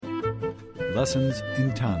Lessons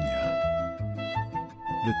in Tanya.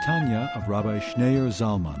 The Tanya of Rabbi Schneur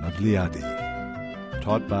Zalman of Liadi,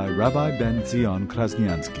 taught by Rabbi Ben Zion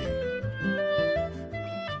Krasniansky.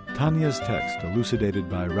 Tanya's text elucidated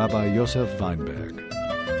by Rabbi Yosef Weinberg.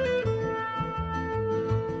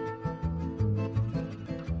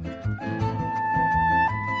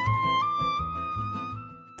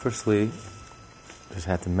 Firstly, I just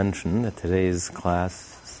had to mention that today's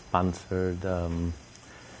class sponsored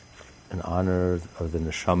in honor of the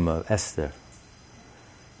neshama of Esther,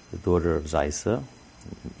 the daughter of Zaisa.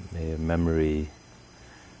 May her memory,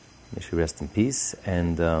 may she rest in peace,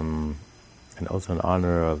 and also in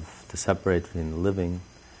honor of to separate between the living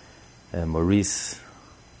and Maurice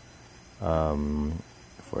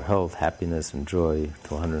for health, happiness, and joy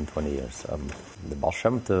to 120 years. The Baal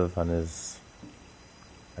Shem Tov on his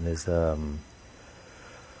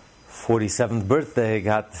 47th birthday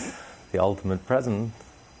got the ultimate present.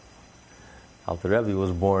 Alter Rebbe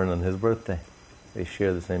was born on his birthday. They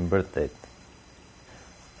share the same birth date.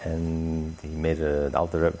 And he made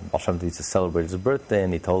Alter Rebbe, Baal Shem Tov used to celebrate his birthday,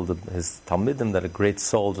 and he told his Talmidim that a great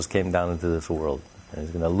soul just came down into this world. And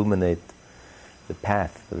he's going to illuminate the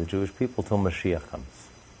path for the Jewish people till Mashiach comes.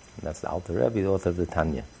 And that's the Alter Rebbe, the author of the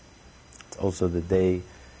Tanya. It's also the day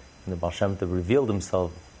when the Baal Shem Tov revealed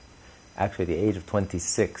himself. Actually, at the age of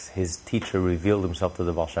 26, his teacher revealed himself to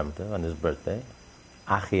the Baal Shem Tov on his birthday,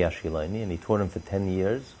 Achi Ashiloni, and he taught him for 10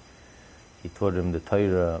 years. He taught him the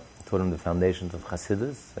Torah, taught him the foundations of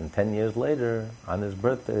Chassidus, and 10 years later, on his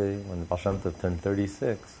birthday, when the Baal Shem Tov turned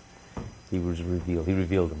 36, he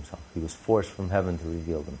revealed himself. He was forced from heaven to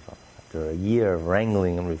reveal himself. After a year of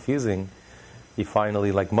wrangling and refusing, he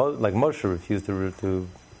finally, like Moshe refused to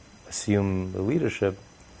assume the leadership,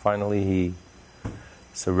 finally he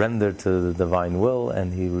surrendered to the divine will,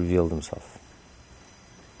 and he revealed himself.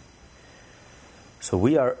 So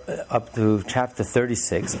we are up to chapter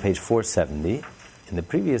 36, page 470. In the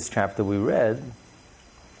previous chapter we read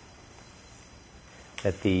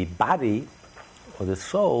that the body or the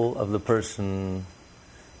soul of the person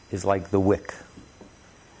is like the wick.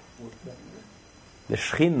 The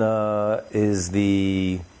Shechina is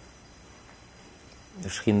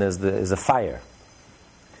a fire.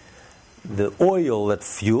 The oil that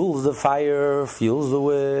fuels the fire, fuels the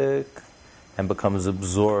wick, and becomes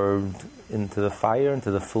absorbed into the fire,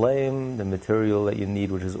 into the flame, the material that you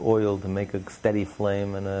need, which is oil, to make a steady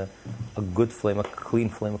flame and a good flame, a clean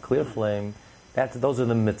flame, a clear flame. Those are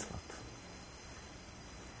the mitzvot.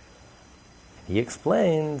 He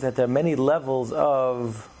explains that there are many levels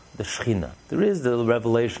of the Shechina. There is the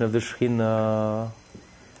revelation of the Shechina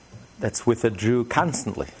that's with a Jew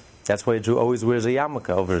constantly. That's why a Jew always wears a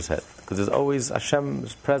yarmulke over his head, because there's always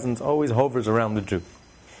Hashem's presence always hovers around the Jew,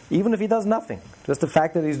 even if he does nothing. Just the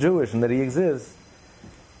fact that he's Jewish and that he exists,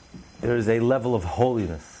 there is a level of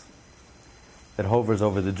holiness that hovers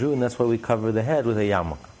over the Jew, and that's why we cover the head with a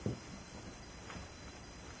yarmulke.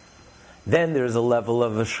 Then there's a level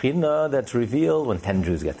of a Shechina that's revealed when 10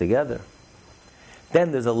 Jews get together.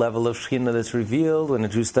 Then there's a level of Shechina that's revealed when a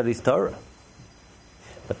Jew studies Torah.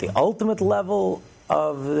 But the ultimate level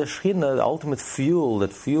of the Shechina, the ultimate fuel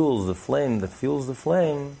that fuels the flame,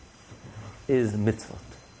 is mitzvot,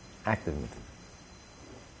 active mitzvot.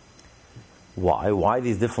 Why? Why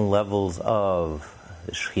these different levels of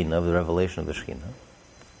the Shechina, of the revelation of the Shechina?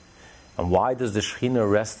 And why does the Shechina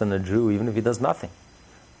rest on a Jew even if he does nothing?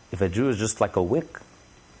 If a Jew is just like a wick,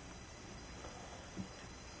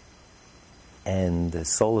 and the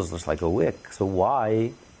soul is just like a wick, so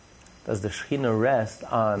why does the Shechina rest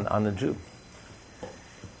on a Jew?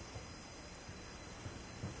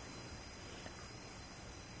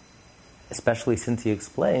 Especially since he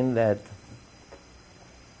explained that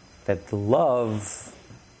the love,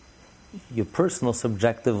 your personal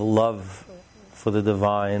subjective love for the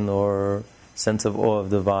divine or sense of awe of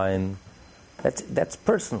divine, that's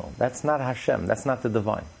personal. That's not Hashem. That's not the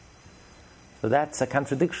divine. So that's a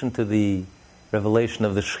contradiction to the revelation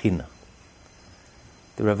of the Shechina.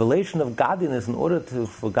 The revelation of godliness, in order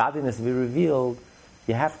for godliness to be revealed,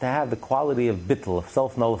 you have to have the quality of bittul, of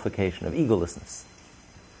self-nullification, of egolessness.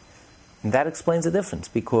 And that explains the difference,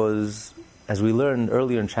 because, as we learned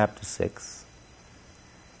earlier in chapter 6,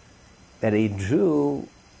 that a Jew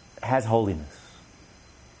has holiness.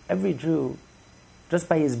 Every Jew, just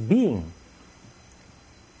by his being,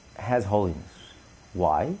 has holiness.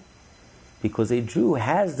 Why? Because a Jew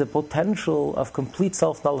has the potential of complete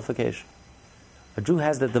self-nullification. A Jew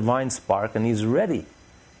has the divine spark, and he's ready.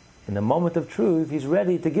 In the moment of truth, he's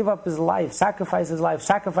ready to give up his life, sacrifice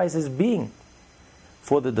his being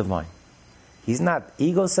for the divine. He's not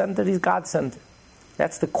ego-centered, he's God-centered.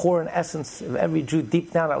 That's the core and essence of every Jew,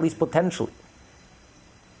 deep down, at least potentially.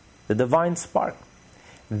 The divine spark.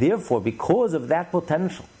 Therefore, because of that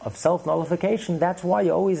potential of self-nullification, that's why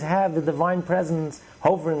you always have the divine presence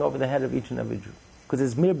hovering over the head of each and every Jew. Because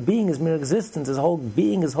his mere being, his mere existence, his whole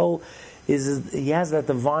being, he has that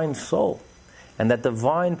divine soul and that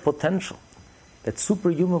divine potential, that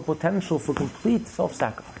superhuman potential for complete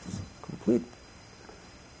self-sacrifice, complete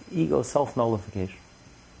ego self-nullification.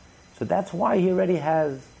 So that's why he already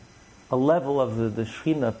has a level of the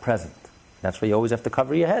Shekhinah present. That's why you always have to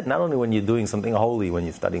cover your head, not only when you're doing something holy, when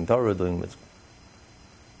you're studying Torah, doing mitzvah.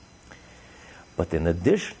 But in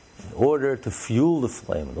addition, in order to fuel the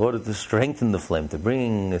flame, in order to strengthen the flame, to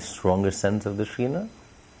bring a stronger sense of the Shekhinah,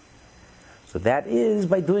 so that is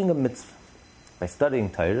by doing a mitzvah, by studying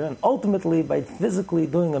Torah, and ultimately by physically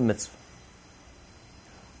doing a mitzvah.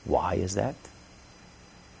 Why is that?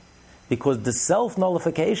 Because the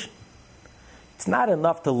self-nullification, it's not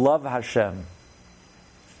enough to love Hashem,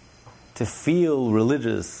 to feel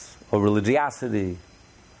religious or religiosity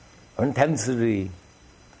or intensity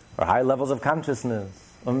or high levels of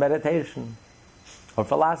consciousness or meditation or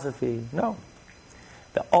philosophy. No.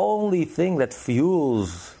 The only thing that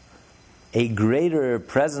fuels a greater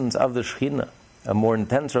presence of the Shekhinah, a more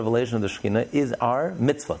intense revelation of the Shekhinah, is our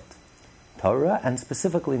mitzvot, Torah, and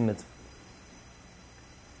specifically mitzvah.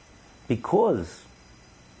 Because,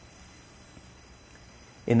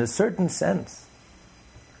 in a certain sense,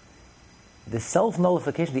 the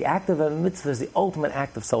self-nullification, the act of a mitzvah is the ultimate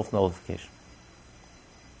act of self-nullification.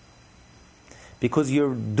 Because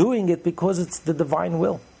you're doing it because it's the divine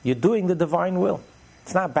will. You're doing the divine will.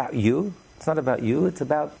 It's not about you. It's not about you. It's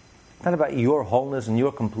not about your wholeness and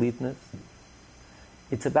your completeness.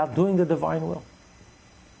 It's about doing the divine will.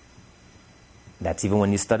 That's even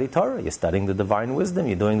when you study Torah. You're studying the divine wisdom.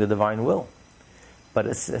 You're doing the divine will. But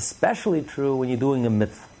it's especially true when you're doing a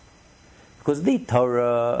mitzvah. Because the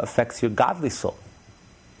Torah affects your godly soul.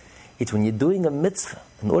 It's when you're doing a mitzvah.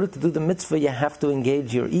 In order to do the mitzvah, you have to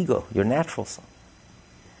engage your ego, your natural soul.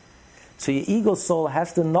 So your ego soul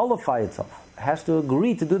has to nullify itself, has to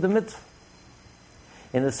agree to do the mitzvah.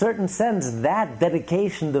 In a certain sense, that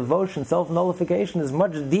dedication, devotion, self-nullification is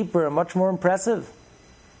much deeper and much more impressive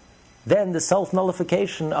than the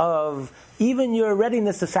self-nullification of even your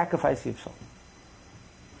readiness to sacrifice yourself.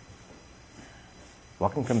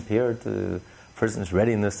 What can compare to a person's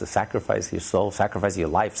readiness to sacrifice your soul, sacrifice your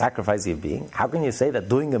life, sacrifice your being? How can you say that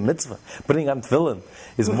doing a mitzvah, putting on tefillin,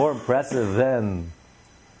 is more impressive than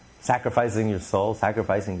sacrificing your soul,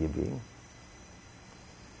 sacrificing your being?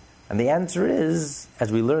 And the answer is,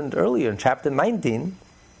 as we learned earlier in chapter 19,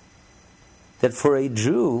 that for a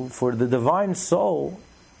Jew, for the divine soul,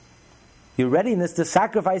 your readiness to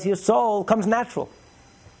sacrifice your soul comes natural.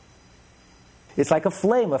 It's like a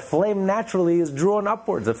flame. A flame naturally is drawn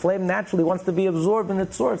upwards. A flame naturally wants to be absorbed in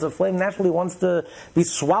its source. A flame naturally wants to be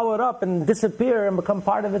swallowed up and disappear and become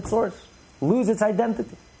part of its source, lose its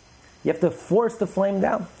identity. You have to force the flame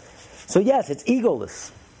down. So yes, it's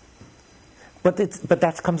egoless. But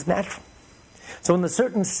that comes natural. So in a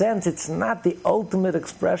certain sense, it's not the ultimate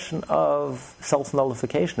expression of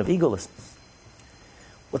self-nullification, of egolessness.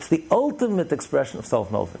 What's the ultimate expression of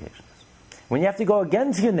self-nullification? When you have to go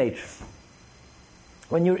against your nature.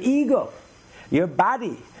 When your ego, your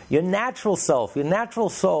body, your natural self, your natural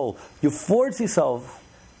soul, you force yourself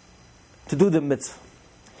to do the mitzvah,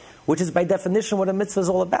 which is by definition what a mitzvah is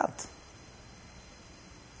all about.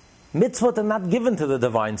 Mitzvot are not given to the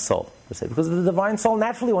divine soul, per se, because the divine soul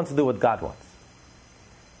naturally wants to do what God wants.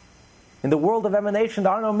 In the world of emanation,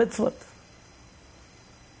 there are no mitzvot.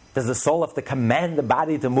 Does the soul have to command the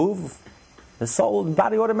body to move? The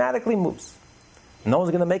body automatically moves. No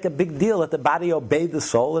one's going to make a big deal that the body obey the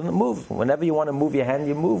soul and it moves. Whenever you want to move your hand,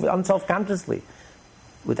 you move unself-consciously,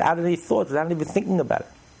 without any thought, without even thinking about it.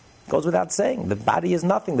 It goes without saying. The body is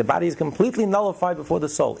nothing. The body is completely nullified before the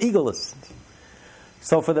soul. Egoless.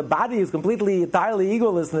 So for the body is completely, entirely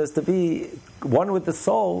egolessness to be one with the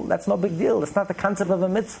soul, that's no big deal. That's not the concept of a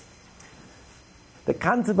mitzvah. The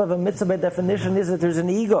concept of a mitzvah by definition is that there's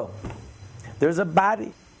an ego. There's a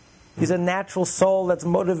body. There's a natural soul that's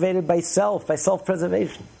motivated by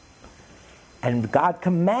self-preservation. And God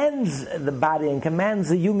commands the body and commands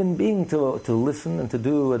the human being to listen and to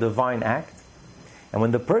do a divine act. And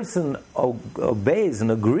when the person obeys and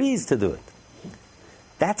agrees to do it,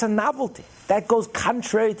 that's a novelty. That goes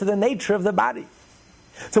contrary to the nature of the body.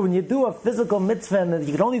 So when you do a physical mitzvah, and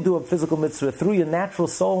you can only do a physical mitzvah through your natural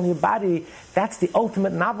soul and your body, that's the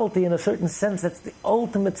ultimate novelty in a certain sense. That's the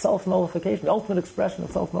ultimate self-nullification, the ultimate expression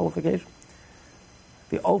of self-nullification.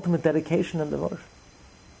 The ultimate dedication and devotion.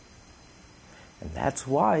 And that's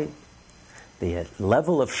why the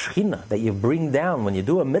level of Shekhinah that you bring down when you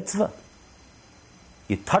do a mitzvah.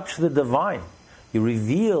 You touch the divine. You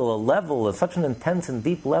reveal a level of such an intense and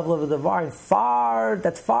deep level of the divine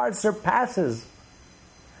that far surpasses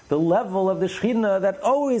the level of the Shekhinah that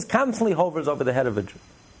always constantly hovers over the head of a Jew.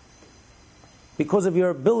 Because of your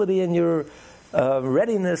ability and your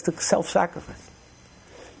readiness to self-sacrifice.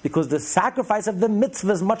 Because the sacrifice of the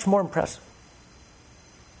mitzvah is much more impressive.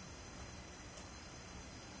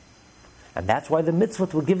 And that's why the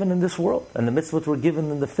mitzvot were given in this world, and the mitzvot were given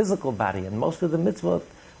in the physical body, and most of the mitzvot,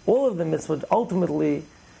 all of the mitzvot ultimately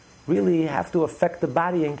really have to affect the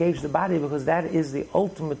body, engage the body, because that is the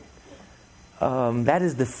ultimate, that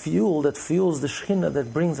is the fuel that fuels the Shekhinah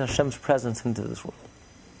that brings Hashem's presence into this world.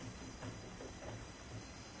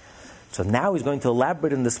 So now he's going to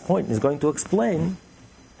elaborate on this point, and he's going to explain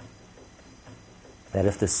that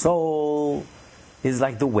if the soul is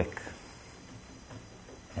like the wick,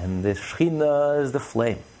 and the Shekhinah is the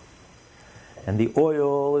flame, and the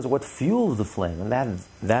oil is what fuels the flame, and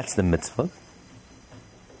that's the mitzvah.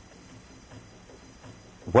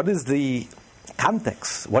 What is the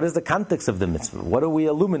context? What is the context of the mitzvah? What are we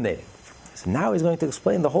illuminating? So now he's going to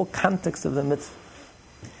explain the whole context of the mitzvah,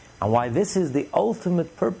 and why this is the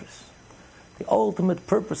ultimate purpose. The ultimate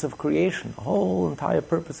purpose of creation, the whole entire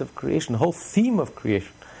purpose of creation, the whole theme of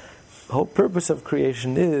creation, the whole purpose of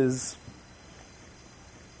creation is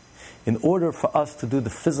in order for us to do the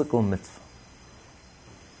physical mitzvah.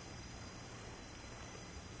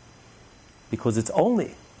 Because it's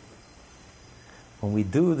only when we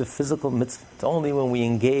do the physical mitzvah, it's only when we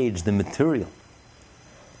engage the material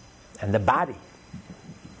and the body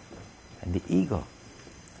and the ego,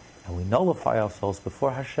 and we nullify ourselves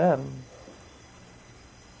before Hashem.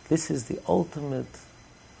 This is the ultimate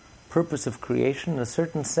purpose of creation in a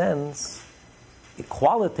certain sense,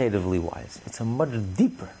 qualitatively wise. It's a much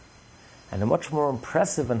deeper and a much more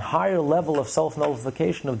impressive and higher level of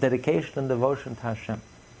self-nullification, of dedication and devotion to Hashem,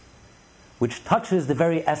 which touches the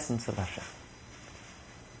very essence of Hashem.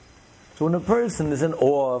 So when a person is in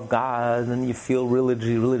awe of God, and you feel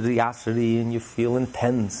religiosity, and you feel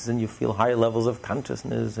intense, and you feel higher levels of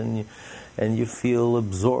consciousness, and you feel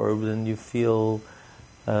absorbed, and you feel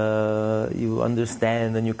you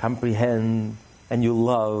understand, and you comprehend, and you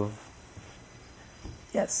love,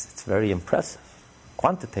 yes, it's very impressive,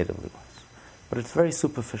 quantitatively wise, but it's very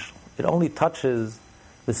superficial. It only touches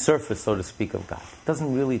the surface, so to speak, of God. It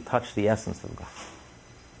doesn't really touch the essence of God.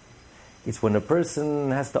 It's when a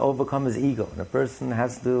person has to overcome his ego, and a person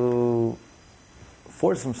has to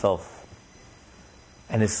force himself,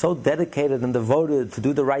 and is so dedicated and devoted to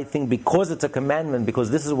do the right thing because it's a commandment,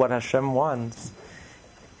 because this is what Hashem wants.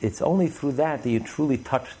 It's only through that you truly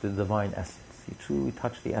touch the divine essence. You truly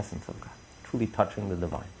touch the essence of God, truly touching the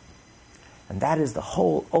divine. And that is the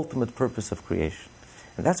whole ultimate purpose of creation.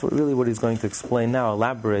 And that's what he's going to explain now,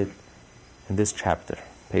 elaborate in this chapter,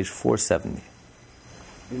 page 470.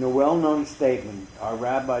 In a well-known statement, our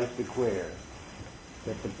rabbis declare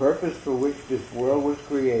that the purpose for which this world was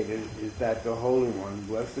created is that the Holy One,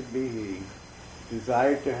 blessed be He,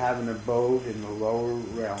 desired to have an abode in the lower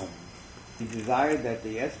realm. He desired that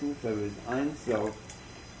the essence of His Ein Sof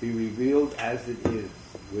be revealed as it is,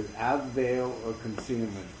 without veil or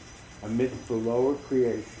concealment, amidst the lower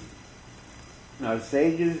creation. Now,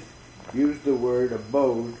 sages use the word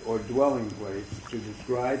abode or dwelling place to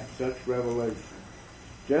describe such revelation.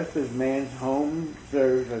 Just as man's home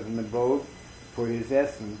serves as an abode for his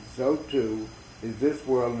essence, so too is this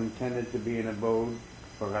world intended to be an abode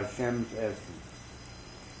for Hashem's essence.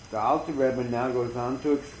 The Alter Rebbe now goes on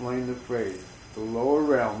to explain the phrase, the lower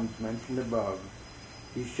realms mentioned above.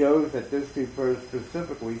 He shows that this refers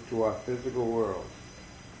specifically to our physical world.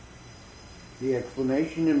 The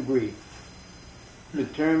explanation in brief. The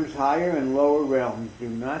terms higher and lower realms do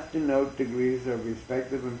not denote degrees of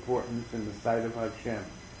respective importance in the sight of Hashem,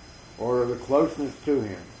 or of the closeness to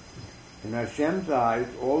Him. In Hashem's eyes,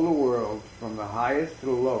 all the worlds, from the highest to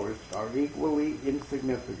the lowest, are equally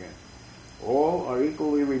insignificant. All are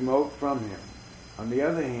equally remote from Him. On the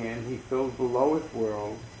other hand, He fills the lowest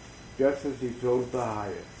world just as He fills the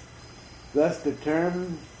highest. Thus, the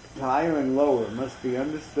terms higher and lower must be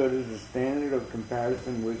understood as a standard of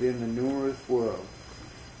comparison within the numerous worlds.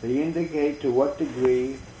 They indicate to what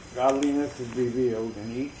degree godliness is revealed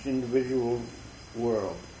in each individual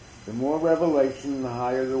world. The more revelation, the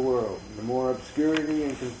higher the world. The more obscurity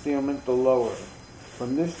and concealment, the lower.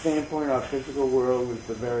 From this standpoint, our physical world is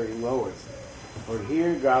the very lowest. For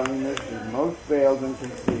here, godliness is most veiled and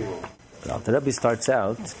concealed. Now, the Rebbe starts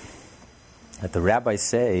out that the rabbis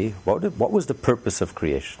say, what was the purpose of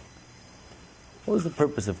creation? What was the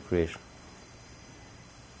purpose of creation?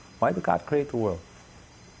 Why did God create the world?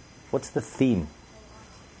 What's the theme?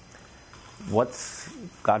 What's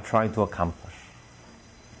God trying to accomplish?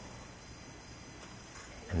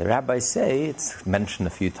 And the rabbis say, it's mentioned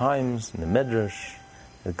a few times in the Midrash,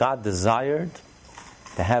 that God desired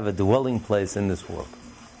to have a dwelling place in this world.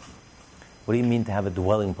 What do you mean to have a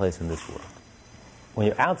dwelling place in this world? When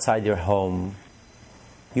you're outside your home,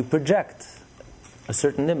 you project a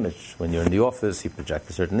certain image. When you're in the office, you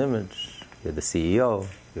project a certain image. You're the CEO,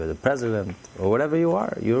 you're the president, or whatever you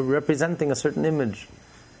are. You're representing a certain image.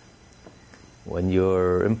 When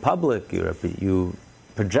you're in public, you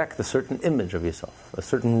project a certain image of yourself, a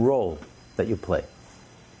certain role that you play.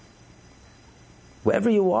 Wherever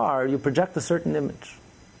you are, you project a certain image.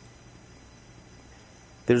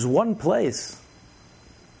 There's one place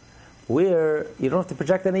where you don't have to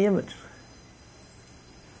project any image.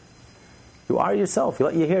 You are yourself. You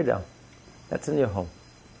let your hair down. That's in your home.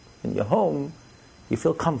 In your home, you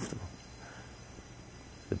feel comfortable.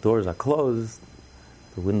 The doors are closed.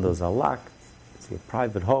 The windows are locked. It's your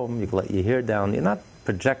private home. You can let your hair down. You're not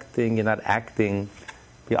projecting. You're not acting.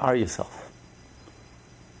 You are yourself.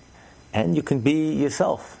 And you can be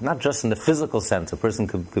yourself, not just in the physical sense. A person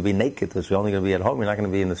could be naked because you're only going to be at home. You're not going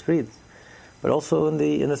to be in the streets. But also in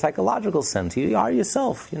the psychological sense, you are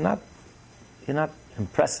yourself. You're not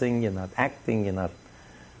impressing. You're not acting. You're not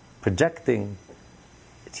projecting.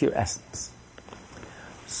 It's your essence.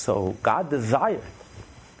 So God desired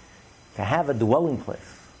to have a dwelling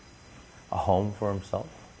place, a home for Himself.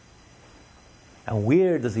 And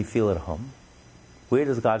where does He feel at home? Where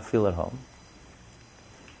does God feel at home?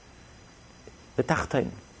 The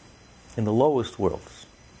Tachtain, in the lowest worlds.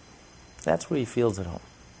 That's where He feels at home.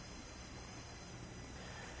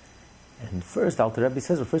 And first, Alter Rebbe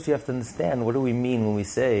says, first you have to understand, what do we mean when we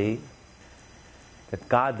say that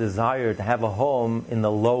God desired to have a home in the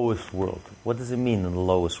lowest world? What does it mean in the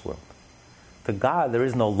lowest world? To God, there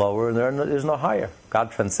is no lower and there's no higher.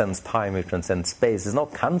 God transcends time, He transcends space. There's no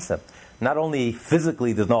concept. Not only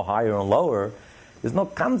physically there's no higher and lower, there's no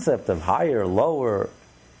concept of higher, lower,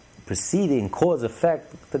 preceding, cause,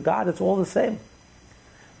 effect. To God, it's all the same.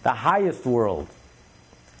 The highest world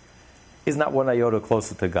is not one iota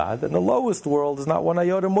closer to God, and the lowest world is not one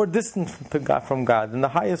iota more distant from God than the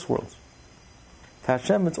highest worlds. To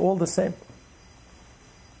Hashem, it's all the same.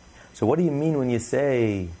 So what do you mean when you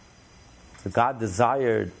say that God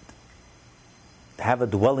desired to have a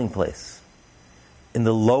dwelling place in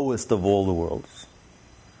the lowest of all the worlds?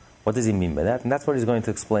 What does He mean by that? And that's what He's going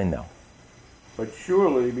to explain now. But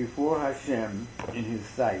surely before Hashem, in His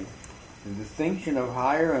sight, the distinction of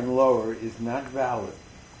higher and lower is not valid.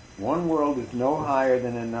 One world is no higher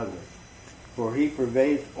than another, for He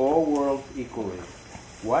pervades all worlds equally.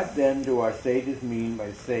 What then do our sages mean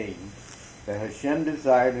by saying that Hashem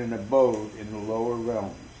desired an abode in the lower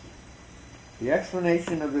realms? The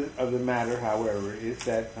explanation of the matter, however, is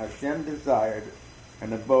that Hashem desired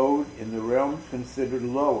an abode in the realms considered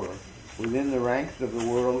lower within the ranks of the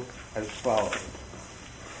world as follows.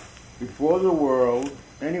 Before the world,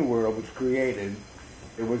 any world, was created,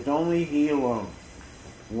 it was only He alone,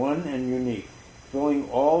 one and unique, filling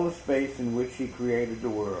all the space in which He created the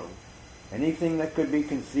world. Anything that could be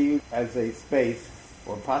conceived as a space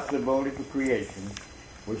or possibility for creation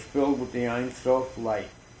was filled with the Ein Sof light.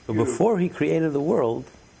 So before He created the world,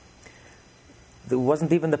 there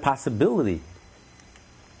wasn't even the possibility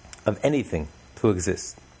of anything to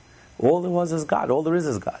exist. All there was is God. All there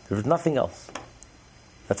is God. There's nothing else.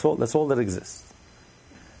 That's all that exists.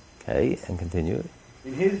 Okay, and continue.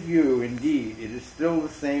 In His view, indeed, it is still the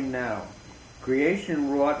same now.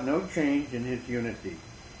 Creation wrought no change in His unity.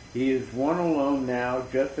 He is one alone now,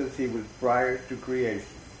 just as He was prior to creation.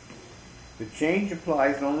 The change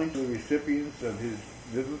applies only to the recipients of His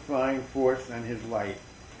vivifying force and His light.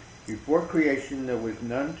 Before creation, there was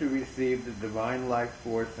none to receive the divine life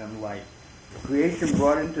force and light. Creation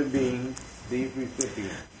brought into being these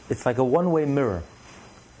recipients. It's like a one-way mirror.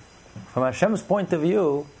 From Hashem's point of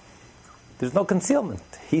view, there's no concealment.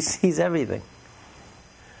 He sees everything.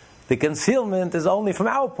 The concealment is only from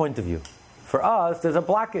our point of view. For us, there's a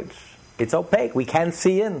blockage. It's opaque. We can't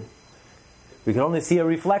see in. We can only see a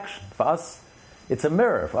reflection. For us, it's a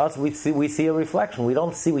mirror. For us, we see a reflection. We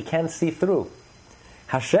can't see through.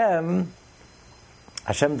 Hashem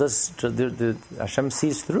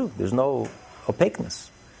sees through. There's no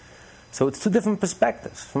opaqueness. So it's two different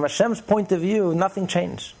perspectives. From Hashem's point of view, nothing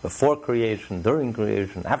changed. Before creation, during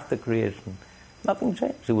creation, after creation, nothing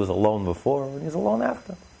changed. He was alone before and He's alone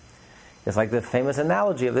after. It's like the famous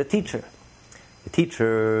analogy of the teacher. The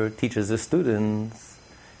teacher teaches his students,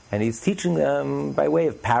 and he's teaching them by way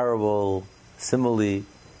of parable, simile,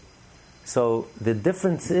 So the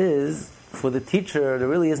difference is, for the teacher, there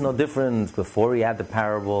really is no difference before he had the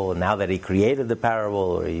parable and now that he created the parable,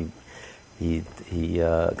 or he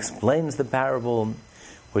explains the parable,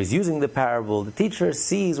 or he's using the parable. The teacher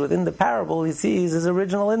sees within the parable, he sees his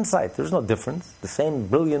original insight. There's no difference. The same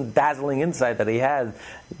brilliant, dazzling insight that he had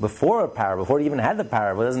before a parable, before he even had the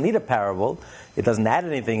parable. He doesn't need a parable. It doesn't add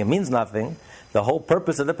anything. It means nothing. The whole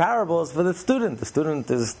purpose of the parable is for the student. The student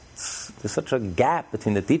there's such a gap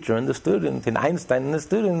between the teacher and the student, in Einstein and the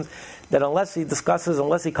students, that unless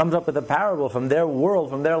he comes up with a parable from their world,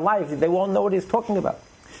 from their life, they won't know what he's talking about.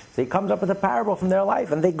 So he comes up with a parable from their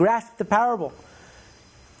life, and they grasp the parable.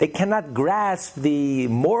 They cannot grasp the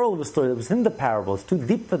moral of the story that was in the parable. It's too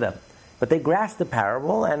deep for them. But they grasp the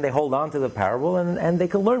parable, and they hold on to the parable, and they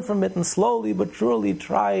can learn from it, and slowly but surely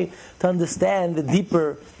try to understand the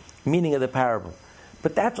deeper meaning of the parable.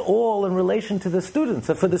 But that's all in relation to the student.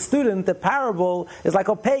 So for the student, the parable is like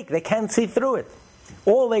opaque. They can't see through it.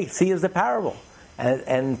 All they see is the parable.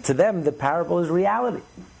 And to them, the parable is reality.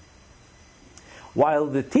 While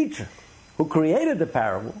the teacher who created the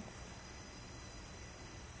parable,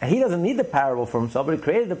 and he doesn't need the parable for himself, but he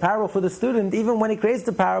created the parable for the student. Even when he creates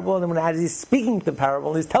the parable, and as he's speaking the parable,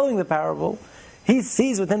 and he's telling the parable, he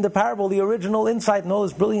sees within the parable the original insight and all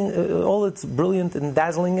its brilliant and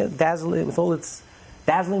dazzling with all its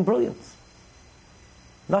dazzling brilliance.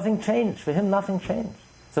 Nothing changed for him. Nothing changed.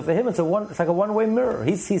 So for him, it's like a one-way mirror.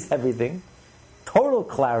 He sees everything, total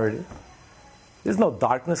clarity. There's no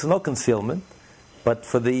darkness, no concealment. But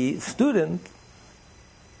for the student,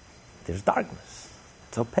 there's darkness.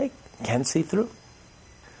 It's opaque. Can't see through.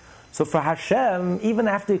 So for Hashem, even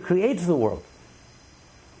after He creates the world,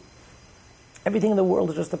 everything in the world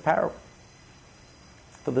is just a parable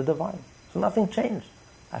for the divine. So nothing changed.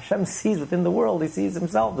 Hashem sees within the world, He sees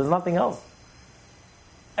Himself. There's nothing else.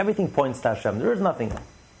 Everything points to Hashem. There is nothing else.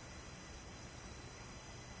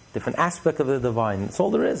 Different aspect of the divine. That's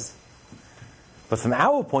all there is. But from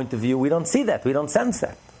our point of view, we don't see that. We don't sense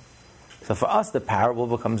that. So for us, the parable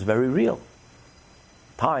becomes very real.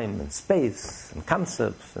 Time and space and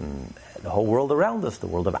concepts and the whole world around us, the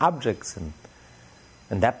world of objects, and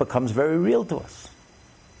that becomes very real to us.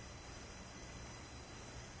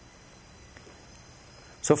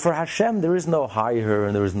 So for Hashem, there is no higher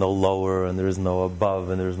and there is no lower and there is no above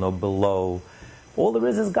and there is no below. All there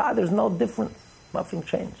is God. There's no difference. Nothing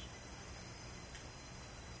changed.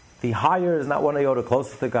 The higher is not one iota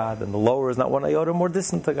closer to God, and the lower is not one iota more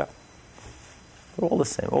distant to God. They're all the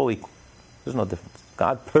same, all equal. There's no difference.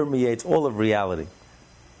 God permeates all of reality.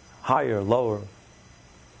 Higher, lower.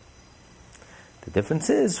 The difference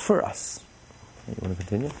is for us. You want to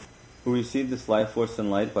continue? Who receive this life force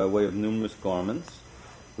and light by way of numerous garments,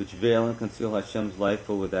 which veil and conceal Hashem's life,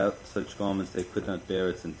 for without such garments they could not bear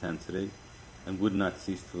its intensity and would not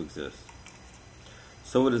cease to exist.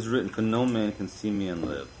 So it is written, for no man can see me and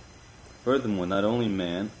live. Furthermore, not only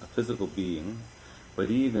man, a physical being, but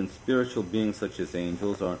even spiritual beings such as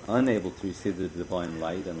angels are unable to receive the divine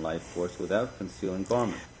light and life force without concealing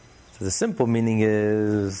garments. So the simple meaning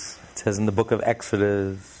is, it says in the book of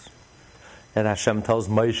Exodus, that Hashem tells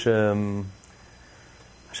Moses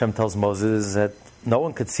that no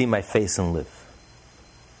one could see my face and live.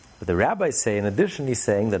 But the rabbis say, in addition, he's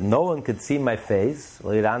saying that no one could see my face,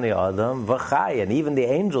 and even the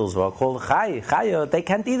angels who are called Chaya, they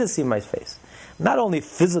can't either see my face. Not only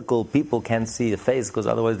physical people can't see a face, because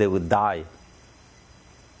otherwise they would die.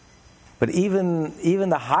 But even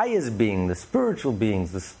the highest being, the spiritual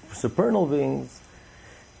beings, the supernal beings,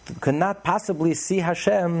 cannot possibly see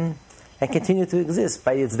Hashem and continue to exist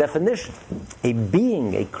by its definition. A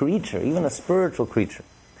being, a creature, even a spiritual creature,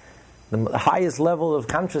 the highest level of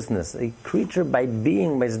consciousness, a creature by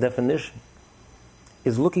being, by its definition,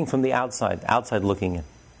 is looking from the outside looking in.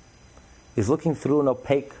 Is looking through an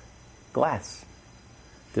opaque glass.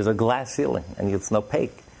 There's a glass ceiling, and it's an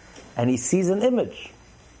opaque. And he sees an image.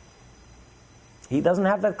 He doesn't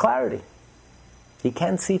have that clarity. He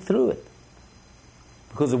can't see through it.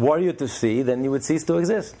 Because were you to see, then you would cease to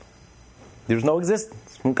exist. There's no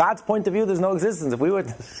existence. From God's point of view, there's no existence. If we were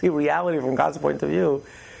to see reality from God's point of view,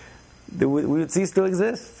 we would cease to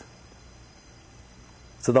exist.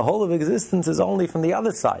 So the whole of existence is only from the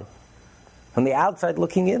other side, from the outside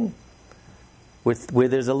looking in, where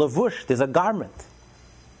there's a lavush, there's a garment,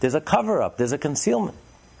 there's a cover-up, there's a concealment.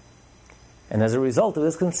 And as a result of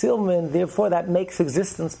this concealment, therefore, that makes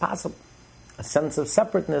existence possible. A sense of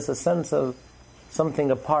separateness, a sense of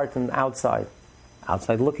something apart and outside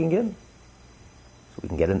looking in. So we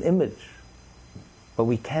can get an image, but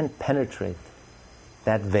we can't penetrate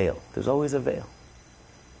that veil. There's always a veil.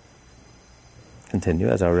 Continue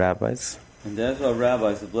as our rabbis And as our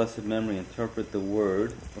rabbis of blessed memory interpret the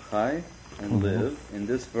word "chai" and "live" in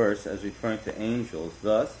this verse as referring to angels,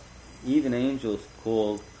 thus, even angels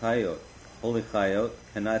called chayot, holy chayot,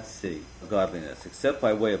 cannot see godliness, except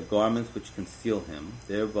by way of garments which conceal him,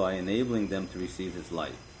 thereby enabling them to receive his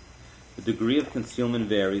light. The degree of concealment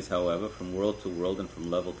varies, however, from world to world and from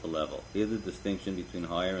level to level. Here the distinction between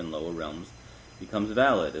higher and lower realms becomes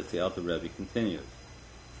valid, as the Alter Rebbe continues.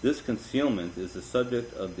 This concealment is the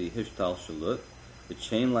subject of the Hishtalshalut, the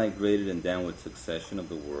chain-like graded and downward succession of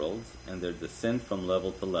the worlds, and their descent from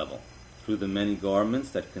level to level, through the many garments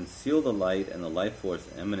that conceal the light and the life force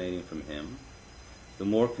emanating from him. The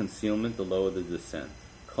more concealment, the lower the descent,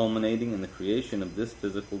 culminating in the creation of this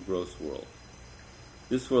physical gross world.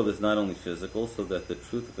 This world is not only physical, so that the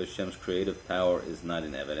truth of Hashem's creative power is not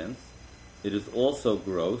in evidence. It is also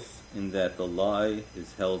gross, in that the lie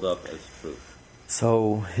is held up as truth.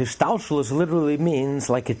 So, Hishtalshalus literally means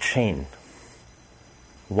like a chain.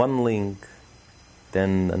 One link,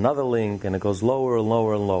 then another link, and it goes lower and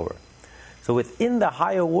lower and lower. So within the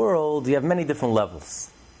higher world, you have many different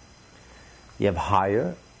levels. You have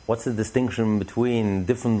higher. What's the distinction between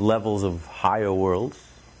different levels of higher worlds?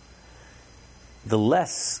 The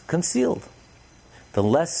less concealed. The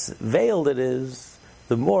less veiled it is,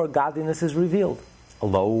 the more godliness is revealed. A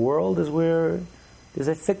lower world is where there's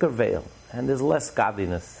a thicker veil, and there's less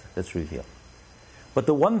godliness that's revealed. But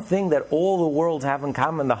the one thing that all the worlds have in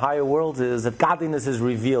common, the higher worlds, is that godliness is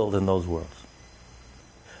revealed in those worlds.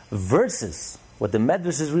 Versus what the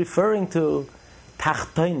Medrash is referring to,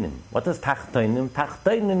 Tachtoinim. What does Tachtoinim?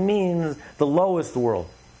 Tachtoinim means the lowest world.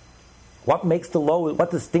 What makes the lowest?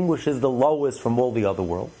 What distinguishes the lowest from all the other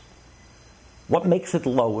worlds? What makes it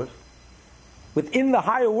lower? Within the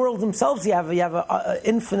higher worlds themselves, you have an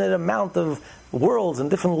infinite amount of worlds and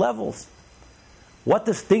different levels. What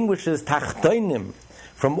distinguishes Tachtoinim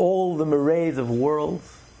from all the myriads of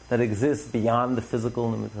worlds that exist beyond the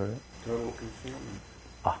physical and the material? Total concealment.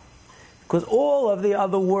 Because all of the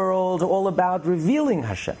other worlds are all about revealing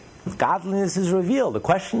Hashem. Godliness is revealed. The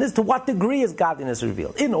question is, to what degree is godliness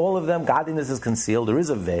revealed? In all of them, godliness is concealed. There is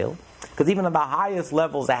a veil. Because even at the highest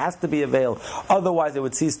levels, there has to be a veil. Otherwise, it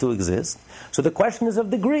would cease to exist. So the question is of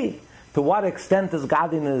degree. To what extent is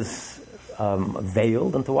godliness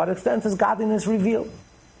veiled, and to what extent is godliness revealed?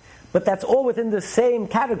 But that's all within the same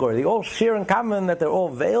category. They all share in common that they're all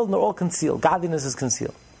veiled and they're all concealed. Godliness is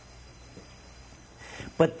concealed.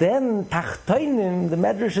 But then, Tachtoinim, the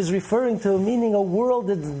Medrash is referring to, meaning a world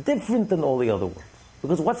that's different than all the other worlds.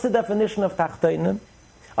 Because what's the definition of Tachtoinim?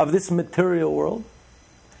 Of this material world?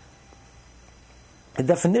 The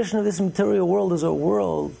definition of this material world is a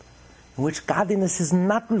world in which godliness is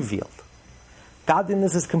not revealed.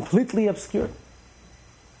 Godliness is completely obscured.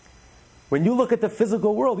 When you look at the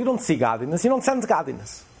physical world, you don't see godliness, you don't sense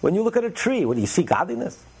godliness. When you look at a tree, what do you see?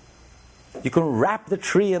 Godliness. You can wrap the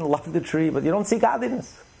tree and love the tree, but you don't see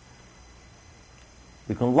godliness.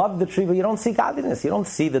 You can love the tree, but you don't see godliness. You don't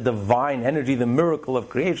see the divine energy, the miracle of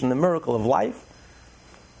creation, the miracle of life.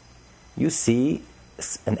 You see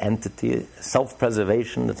an entity,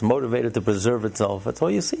 self-preservation that's motivated to preserve itself. That's all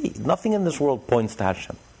you see. Nothing in this world points to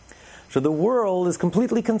Hashem. So the world is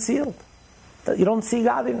completely concealed. You don't see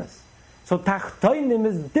godliness. So Tachtoinim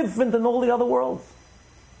is different than all the other worlds.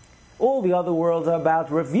 All the other worlds are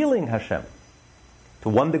about revealing Hashem to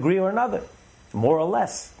one degree or another, more or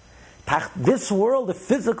less. This world, the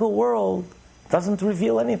physical world, doesn't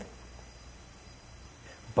reveal anything.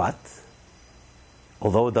 But,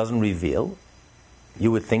 although it doesn't reveal, you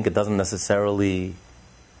would think it doesn't necessarily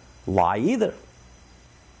lie either.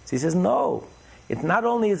 So he says, no. It not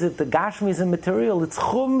only is it the Gashmi is immaterial, it's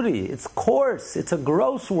Chumri, it's coarse, it's a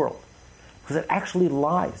gross world. Because it actually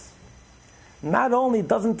lies. Not only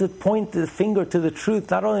doesn't it point the finger to the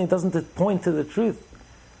truth, not only doesn't it point to the truth,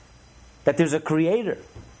 that there's a creator,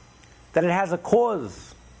 that it has a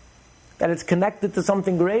cause, that it's connected to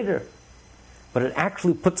something greater, but it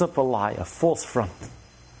actually puts up a lie, a false front.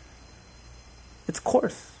 It's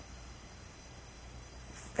coarse.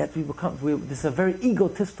 That this is a very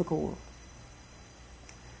egotistical world.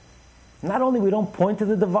 Not only we don't point to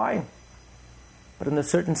the divine, but in a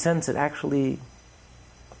certain sense it actually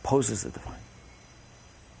opposes the divine.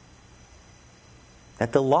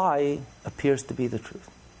 That the lie appears to be the truth.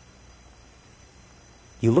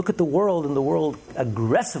 You look at the world, and the world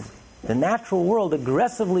aggressively, the natural world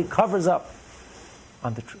aggressively covers up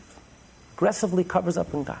on the truth. Aggressively covers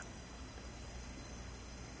up in God.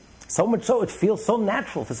 So much so, it feels so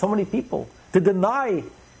natural for so many people to deny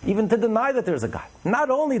that there's a God. Not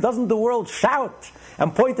only doesn't the world shout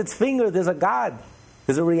and point its finger, there's a God,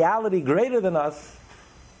 there's a reality greater than us,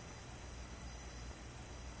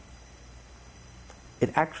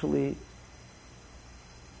 it actually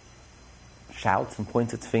shouts and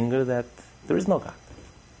points its finger that there is no God.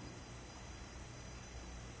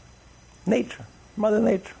 Nature, Mother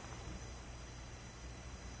Nature,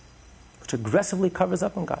 which aggressively covers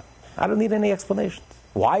up on God. I don't need any explanations.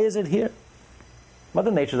 Why is it here?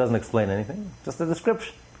 Mother Nature doesn't explain anything, just a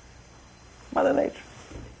description. Mother Nature.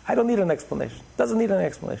 I don't need an explanation. Doesn't need an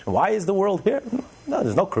explanation. Why is the world here? No,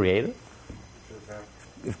 there's no creator.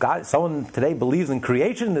 If someone today believes in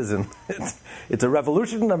creationism, it's a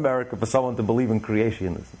revolution in America for someone to believe in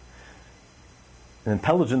creationism. An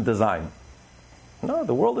intelligent design. No,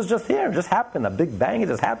 the world is just here. It just happened. A big bang, it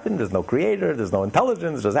just happened. There's no creator. There's no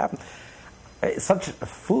intelligence. It just happened. It's such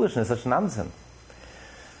foolishness, such nonsense.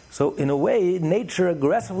 So in a way, nature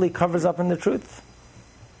aggressively covers up in the truth.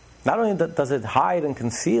 Not only does it hide and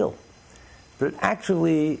conceal, but it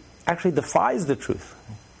actually defies the truth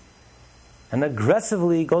and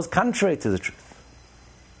aggressively goes contrary to the truth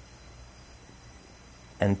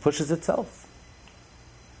and pushes itself.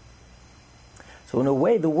 So in a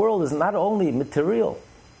way, the world is not only material,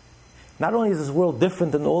 not only is this world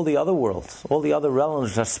different than all the other worlds, all the other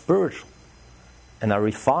realms are spiritual and are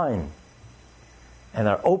refined and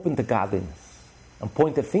are open to godliness and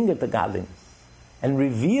point a finger to godliness and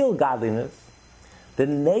reveal godliness. The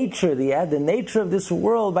nature of this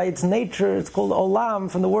world, by its nature, it's called olam,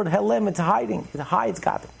 from the word helem, it's hiding. It hides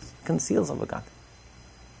godliness, conceals of a godliness.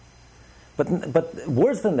 But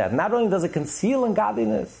worse than that, not only does it conceal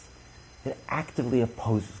ungodliness, it actively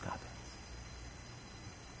opposes godliness.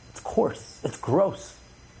 It's coarse, it's gross.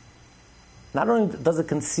 Not only does it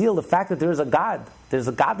conceal the fact that there is a God, there's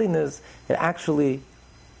a godliness, it actually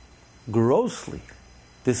grossly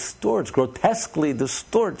grotesquely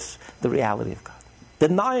distorts the reality of God,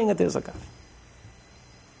 denying that there's a God.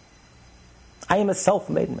 I am a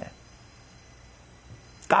self-made man.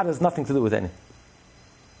 God has nothing to do with anything.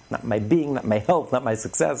 Not my being, not my health, not my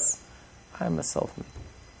success. I am a self-made.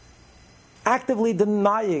 Actively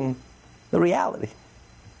denying the reality.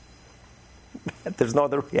 There's no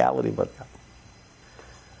other reality but God.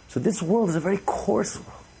 So this world is a very coarse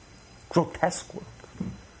world, grotesque world,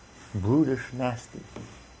 brutish, nasty.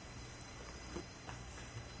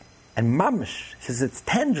 And mamish says it's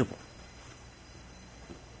tangible.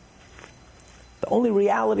 The only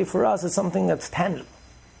reality for us is something that's tangible.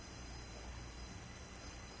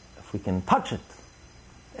 If we can touch it,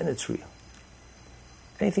 then it's real.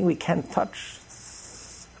 Anything we can't touch,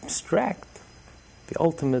 it's abstract. The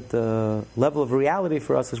ultimate level of reality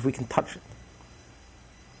for us is we can touch it.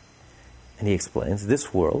 And he explains,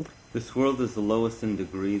 this world is the lowest in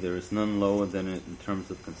degree. There is none lower than it in terms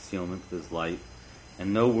of concealment. It is light.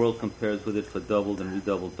 And no world compares with it for doubled and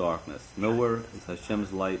redoubled darkness. Nowhere is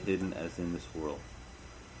Hashem's light hidden as in this world.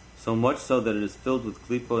 So much so that it is filled with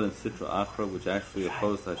klipot and sitra achra, which actually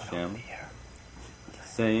oppose Hashem,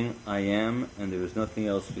 saying, I am, and there is nothing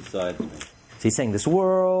else besides me. So he's saying this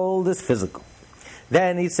world is physical.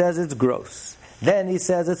 Then he says it's gross. Then he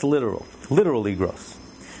says it's literally gross.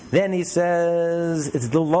 Then he says it's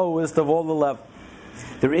the lowest of all the levels.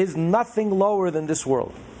 There is nothing lower than this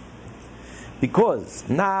world. Because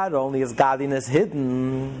not only is godliness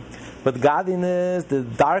hidden, but godliness, the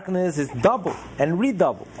darkness is doubled and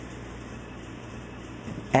redoubled.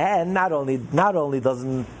 And not only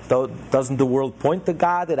doesn't the world point to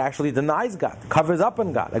God, it actually denies God, covers up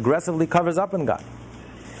on God, aggressively covers up on God.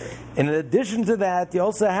 And in addition to that, you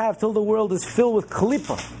also have till the world is filled with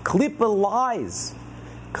klippa. Klippa lies.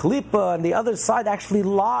 Klippa on the other side actually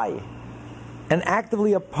lie and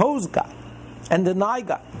actively oppose God and deny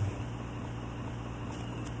God.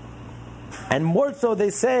 And more so, they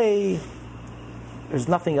say, there's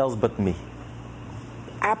nothing else but me.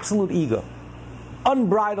 Absolute ego.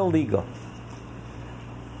 Unbridled ego.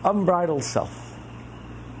 Unbridled self.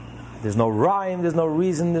 There's no rhyme, there's no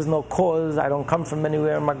reason, there's no cause. I don't come from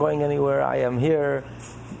anywhere, I'm not going anywhere. I am here.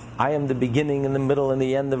 I am the beginning and the middle and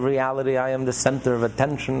the end of reality. I am the center of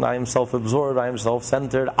attention. I am self-absorbed. I am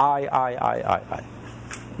self-centered. I.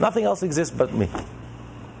 Nothing else exists but me.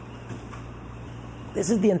 This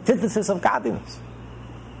is the antithesis of godliness.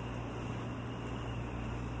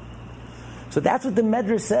 So that's what the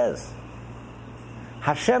Medrash says.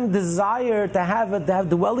 Hashem desired to have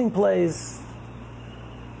dwelling place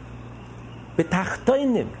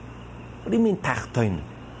b'tachtoinim. What do you mean tachtoinim?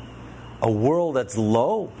 A world that's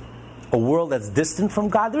low? A world that's distant from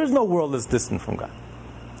God? There is no world that's distant from God.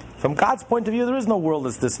 From God's point of view, there is no world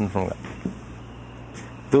that's distant from God.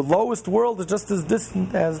 The lowest world is just as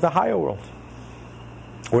distant as the higher world.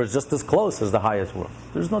 Or it's just as close as the highest world.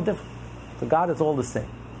 There's no difference. To God, it's all the same.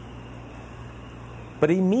 But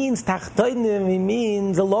he means tachtonim, he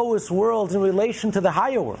means the lowest worlds in relation to the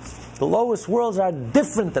higher worlds. The lowest worlds are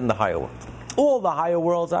different than the higher worlds. All the higher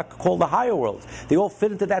worlds are called the higher worlds. They all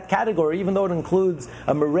fit into that category, even though it includes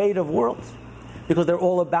a myriad of worlds. Because they're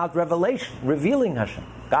all about revelation, revealing Hashem.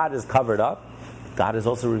 God is covered up, but God is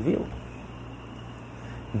also revealed.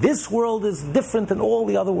 This world is different than all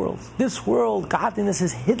the other worlds. This world, godliness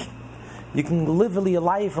is hidden. You can live your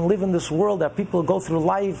life and live in this world that people go through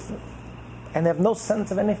life and have no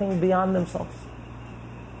sense of anything beyond themselves.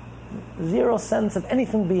 Zero sense of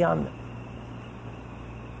anything beyond them.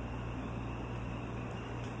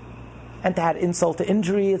 And to add insult to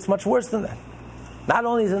injury, it's much worse than that. Not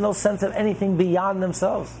only is there no sense of anything beyond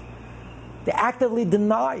themselves, they actively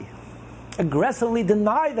deny, aggressively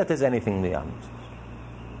deny that there's anything beyond themselves.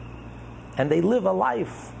 And they live a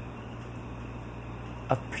life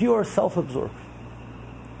of pure self-absorption,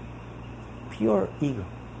 pure ego,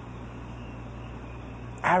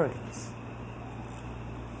 arrogance,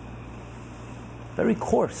 very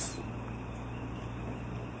coarse.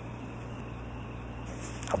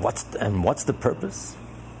 What's the purpose?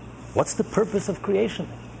 What's the purpose of creation?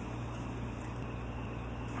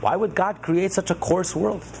 Why would God create such a coarse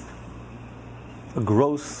world? A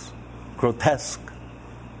gross, grotesque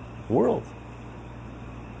world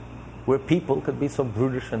where people could be so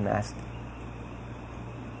brutish and nasty.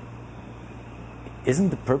 Isn't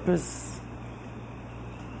the purpose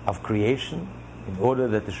of creation in order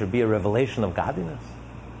that there should be a revelation of godliness?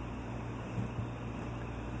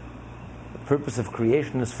 The purpose of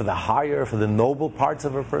creation is for the higher, for the noble parts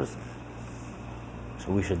of a person.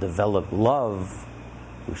 So we should develop love,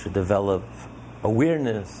 we should develop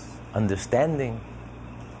awareness, understanding.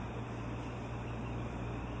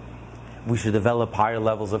 We should develop higher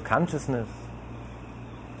levels of consciousness.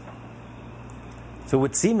 So it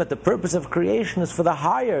would seem that the purpose of creation is for the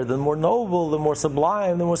higher, the more noble, the more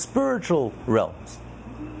sublime, the more spiritual realms.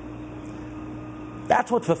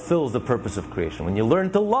 That's what fulfills the purpose of creation. When you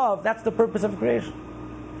learn to love, that's the purpose of creation.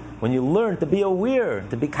 When you learn to be aware,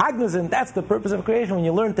 to be cognizant, that's the purpose of creation. When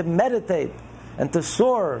you learn to meditate and to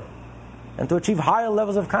soar and to achieve higher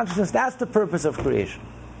levels of consciousness, that's the purpose of creation.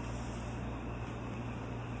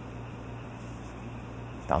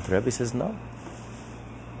 The Alter Rebbe says no.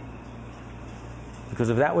 Because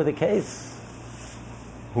if that were the case,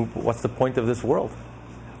 what's the point of this world?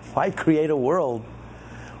 Why create a world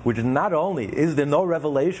which not only is there no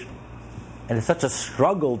revelation, and it's such a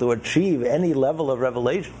struggle to achieve any level of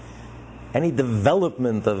revelation, any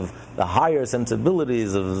development of the higher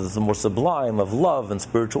sensibilities, of the more sublime, of love and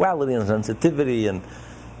spirituality and sensitivity, and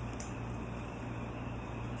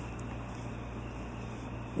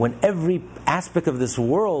when every aspect of this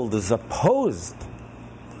world is opposed,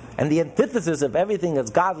 and the antithesis of everything that's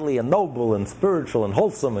godly and noble and spiritual and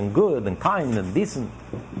wholesome and good and kind and decent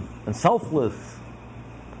and selfless,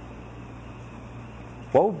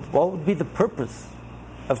 what would be the purpose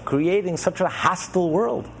of creating such a hostile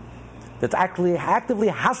world that's actually actively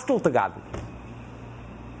hostile to godliness?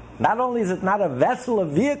 Not only is it not a vessel, a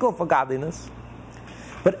vehicle for godliness,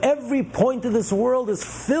 but every point of this world is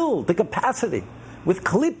filled to capacity with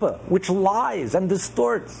klipa, which lies and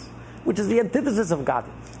distorts, which is the antithesis of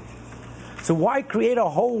godliness. So why create a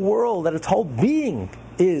whole world that its whole being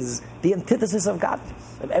is the antithesis of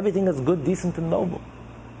godliness, of everything that's good, decent, and noble,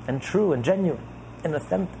 and true, and genuine, and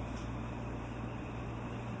authentic,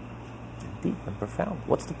 and deep and profound?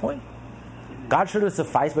 What's the point? God should have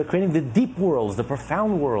sufficed by creating the deep worlds, the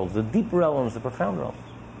profound worlds, the deep realms, the profound realms.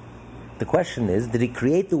 The question is, did He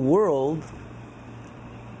create the world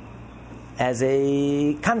as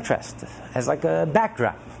a contrast, as like a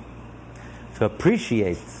backdrop, to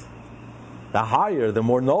appreciate the higher, the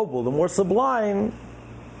more noble, the more sublime?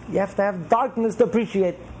 You have to have darkness to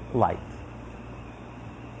appreciate light.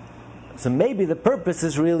 So maybe the purpose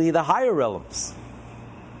is really the higher realms,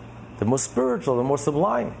 the more spiritual, the more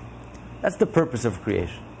sublime. That's the purpose of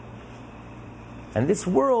creation. And this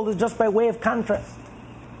world is just by way of contrast.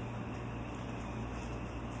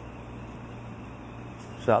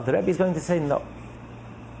 So the Rebbe is going to say no.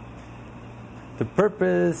 The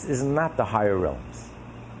purpose is not the higher realms.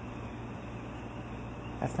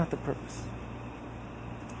 That's not the purpose.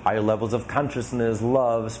 Higher levels of consciousness,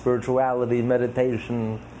 love, spirituality,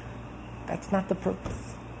 meditation, that's not the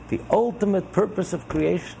purpose. The ultimate purpose of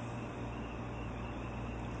creation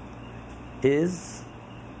is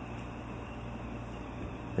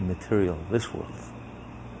the material, this world.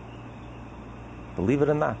 Believe it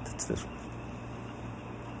or not, it's this world.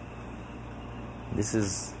 This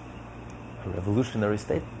is a revolutionary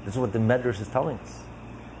statement. This is what the Medrash is telling us.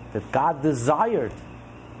 That God desired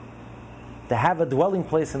to have a dwelling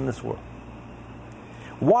place in this world.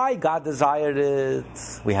 Why God desired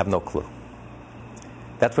it, we have no clue.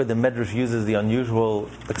 That's why the Medrash uses the unusual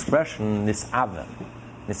expression nis'ava.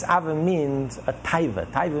 Nis'ava means a taiva.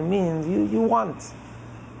 Taiva means you want.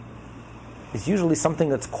 It's usually something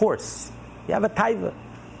that's coarse. You have a taiva.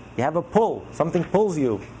 You have a pull. Something pulls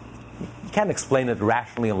you. You can't explain it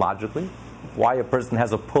rationally and logically. Why a person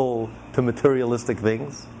has a pull to materialistic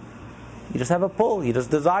things. You just have a pull. You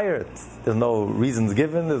just desire it. There's no reasons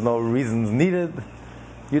given. There's no reasons needed.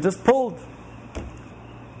 You just pulled.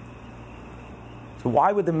 So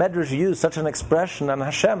why would the Medrash use such an expression on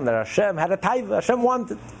Hashem, that Hashem had a taiva, Hashem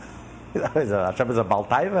wanted? Hashem is a bal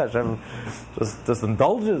taiva, Hashem just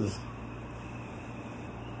indulges.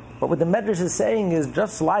 But what the Medrash is saying is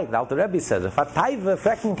just like the Alter Rebbe says, if a taiva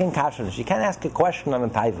frecken can kashen, you can't ask a question on a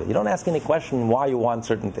taiva. You don't ask any question why you want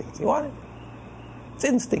certain things. You want it. It's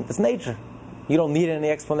instinct, it's nature. You don't need any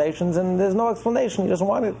explanations, and there's no explanation, you just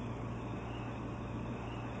want it.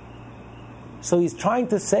 So he's trying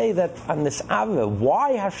to say that on this Ava,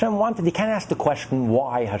 why Hashem wanted, you can't ask the question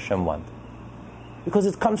why Hashem wanted. Because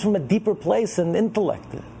it comes from a deeper place in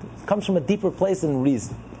intellect. It comes from a deeper place in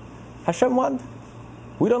reason. Hashem wanted.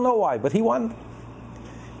 We don't know why, but He wanted.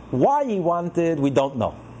 Why He wanted, we don't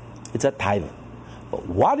know. It's a taiva. But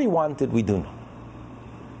what He wanted, we do know.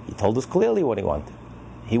 He told us clearly what He wanted.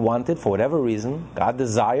 He wanted, for whatever reason, God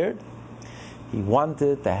desired, He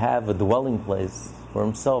wanted to have a dwelling place for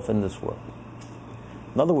Himself in this world.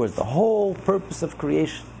 In other words, the whole purpose of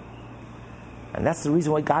creation. And that's the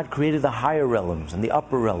reason why God created the higher realms and the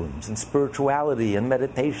upper realms, and spirituality and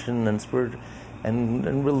meditation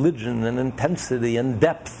and religion and intensity and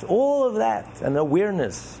depth, all of that, and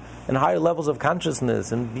awareness and higher levels of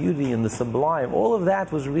consciousness and beauty and the sublime. All of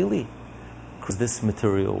that was really because this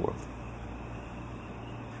material world.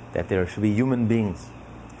 That there should be human beings,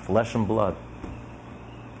 flesh and blood,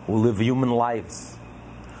 who live human lives,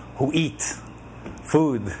 who eat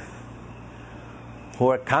food, who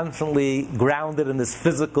are constantly grounded in this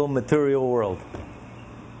physical material world.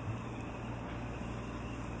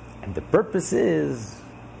 And the purpose is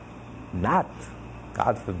not,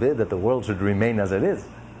 God forbid, that the world should remain as it is.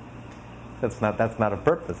 That's not a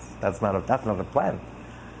purpose. That's not a plan.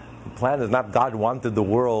 The plan is not God wanted the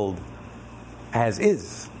world as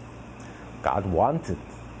is. God wanted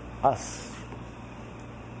us.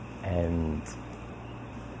 And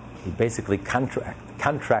He basically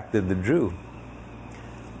contracted the Jew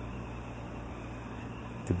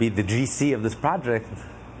to be the GC of this project.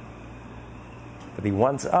 But He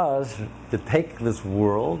wants us to take this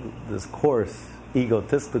world, this coarse,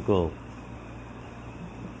 egotistical,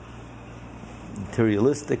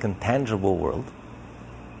 materialistic and tangible world,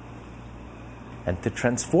 and to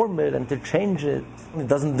transform it and to change it. It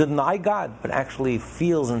doesn't deny God, but actually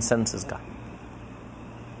feels and senses God.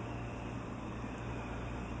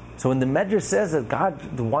 So when the Medrash says that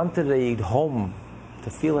God wanted a home, to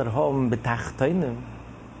feel at home, b'tachtoinim,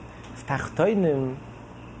 tachtoinim,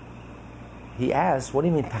 he asks, what do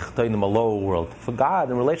you mean tachtoinim, a lower world? For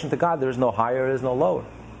God, in relation to God, there is no higher, there is no lower.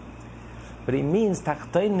 But he means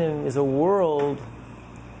tachtoinim is a world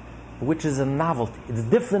which is a novelty. It's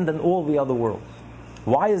different than all the other worlds.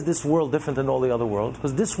 Why is this world different than all the other worlds?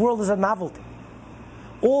 Because this world is a novelty.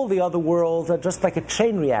 All the other worlds are just like a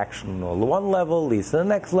chain reaction. On one level leads to the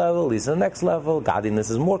next level, leads to the next level. Godliness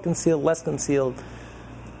is more concealed, less concealed.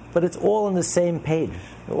 But it's all on the same page.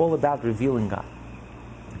 They're all about revealing God.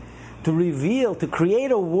 To reveal, to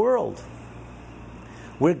create a world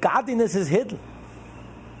where godliness is hidden,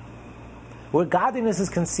 where godliness is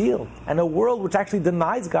concealed, and a world which actually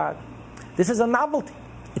denies God. This is a novelty.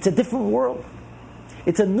 It's a different world.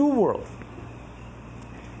 It's a new world.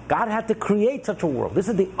 God had to create such a world. This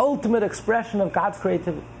is the ultimate expression of God's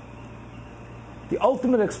creativity. The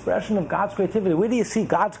ultimate expression of God's creativity. Where do you see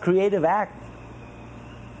God's creative act?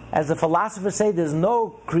 As the philosophers say, there's no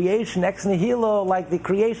creation ex nihilo like the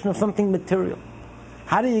creation of something material.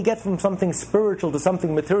 How do you get from something spiritual to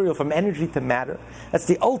something material, from energy to matter? That's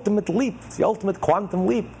the ultimate leap. It's the ultimate quantum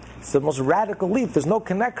leap. It's the most radical leap. There's no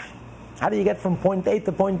connection. How do you get from point A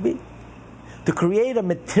to point B? To create a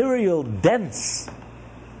material, dense,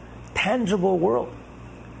 tangible world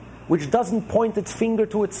which doesn't point its finger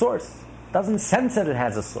to its source, doesn't sense that it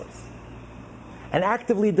has a source, and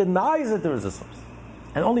actively denies that there is a source,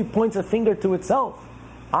 and only points a finger to itself.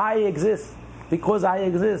 I exist because I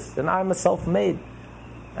exist, and I'm a self-made,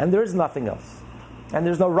 and there is nothing else, and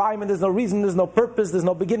there's no rhyme, and there's no reason, there's no purpose, there's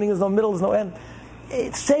no beginning, there's no middle, there's no end.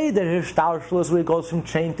 Say that Hirshtalshlus, where it goes from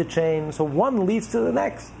chain to chain, so one leads to the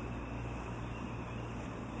next.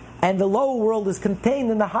 And the lower world is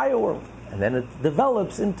contained in the higher world. And then it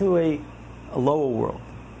develops into a lower world.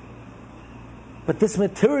 But this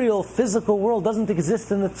material, physical world doesn't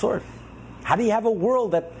exist in its source. How do you have a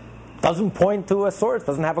world that doesn't point to a source,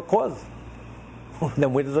 doesn't have a cause?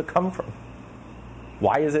 Then where does it come from?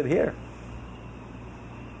 Why is it here?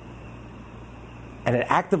 And it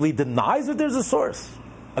actively denies that there's a source.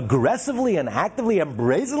 Aggressively and actively and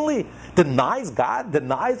brazenly denies God,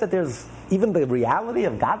 denies that there's even the reality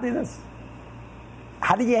of godliness.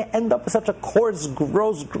 How do you end up in such a coarse,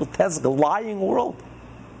 gross, grotesque, lying world?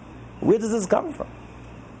 Where does this come from?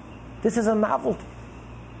 This is a novelty.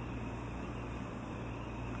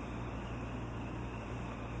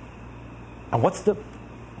 And what's the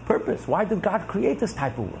purpose? Why did God create this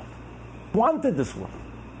type of world? Wanted this world.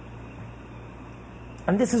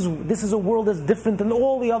 And this is a world that's different than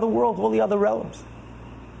all the other worlds, all the other realms.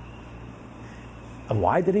 And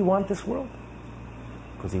why did He want this world?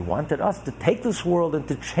 Because He wanted us to take this world and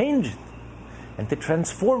to change it, and to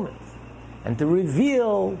transform it, and to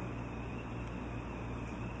reveal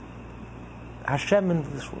Hashem into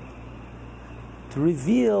this world. To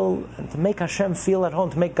reveal and to make Hashem feel at home,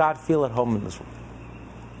 to make God feel at home in this world.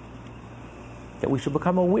 That we should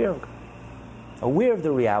become aware of God, aware of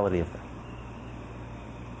the reality of God.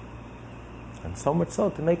 And so much so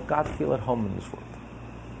to make God feel at home in this world.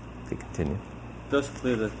 To continue. Thus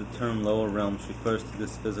clear that the term lower realms refers to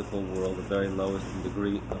this physical world, the very lowest in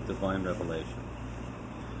degree of divine revelation.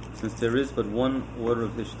 Since there is but one order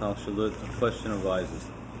of Hishtalshalut, a question arises.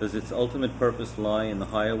 Does its ultimate purpose lie in the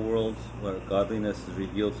higher worlds, where godliness is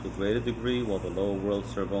revealed to a greater degree, while the lower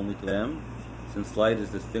worlds serve only to them, since light is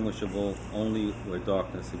distinguishable only where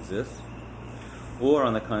darkness exists? Or,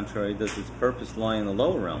 on the contrary, does its purpose lie in the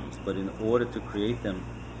lower realms, but in order to create them,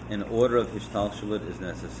 an order of Hishtalshalut is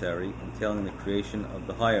necessary, entailing the creation of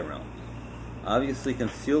the higher realms? Obviously,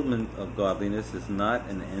 concealment of godliness is not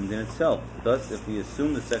an end in itself. Thus, if we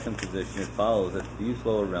assume the second position, it follows that these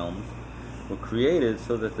lower realms were created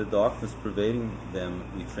so that the darkness pervading them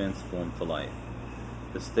be transformed to light.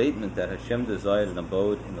 The statement that Hashem desired an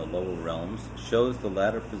abode in the lower realms shows the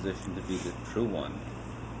latter position to be the true one,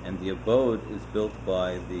 and the abode is built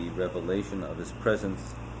by the revelation of His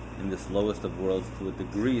presence in this lowest of worlds to a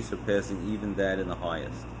degree surpassing even that in the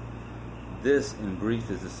highest. This, in brief,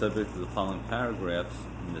 is the subject of the following paragraphs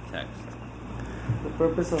in the text. The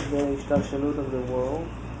purpose of the Ishtalshalut of the world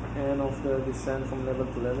and of their descent from level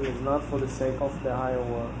to level is not for the sake of the higher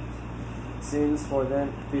worlds, since for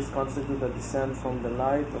them this constitutes a descent from the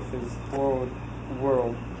light of His world,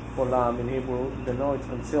 Olam in Hebrew denotes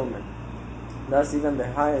concealment. Thus even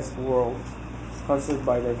the highest worlds, constituted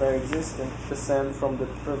by their very existence, descend from the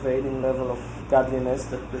pervading level of godliness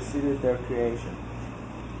that preceded their creation.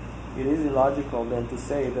 It is illogical then to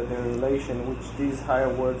say that the relation which these higher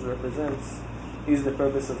worlds represents is the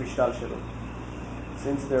purpose of Ishtalshalut,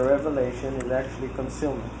 since their revelation is actually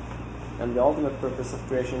concealment, and the ultimate purpose of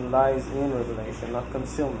creation lies in revelation, not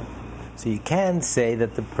concealment. So you can say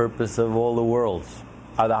that the purpose of all the worlds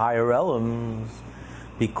are the higher realms,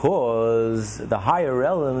 because the higher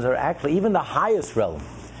realms are actually, even the highest realm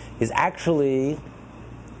is actually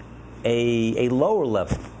a lower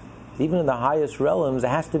level. Even in the highest realms,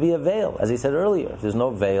 there has to be a veil. As he said earlier, if there's no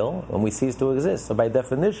veil, when we cease to exist. So by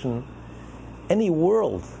definition, any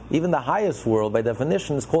world, even the highest world, by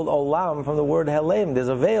definition, is called Olam from the word Helem. There's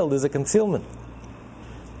a veil, there's a concealment.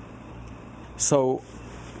 So,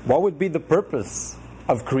 what would be the purpose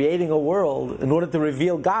of creating a world in order to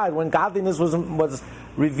reveal God when godliness was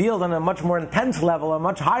revealed on a much more intense level, a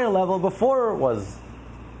much higher level before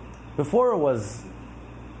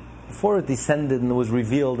it descended and was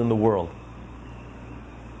revealed in the world?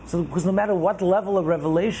 So, because no matter what level of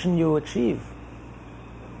revelation you achieve,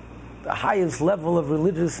 the highest level of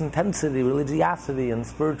religious intensity, religiosity, and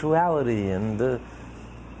spirituality, and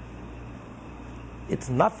it's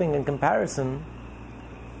nothing in comparison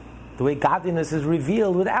the way godliness is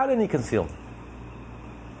revealed without any concealment.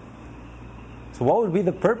 So what would be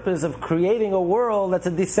the purpose of creating a world that's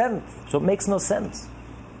a descent? So it makes no sense.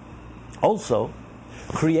 Also,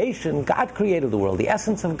 creation, God created the world, the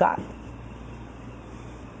essence of God.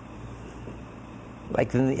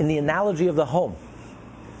 Like in the analogy of the home,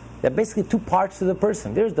 there are basically two parts to the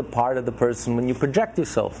person. There's the part of the person when you project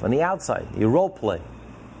yourself on the outside, you role play.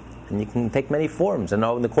 And you can take many forms. And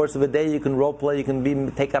in the course of a day, you can role play,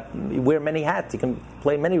 you wear many hats, you can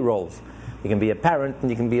play many roles. You can be a parent, and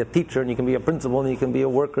you can be a teacher, and you can be a principal, and you can be a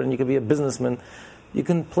worker, and you can be a businessman. You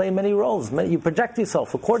can play many roles. You project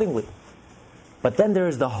yourself accordingly. But then there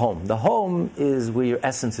is the home. The home is where your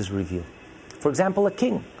essence is revealed. For example, a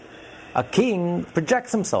king. A king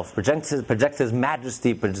projects himself, projects his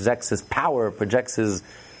majesty, projects his power, projects his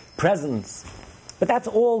presence. But that's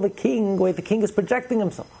all the way the king is projecting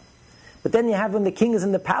himself. But then you have when the king is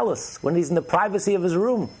in the palace, when he's in the privacy of his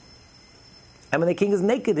room. And when the king is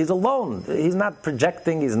naked, he's alone. He's not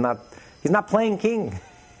projecting, he's not playing king.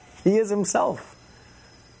 He is himself.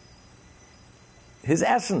 His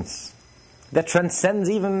essence. That transcends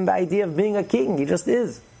even the idea of being a king. He just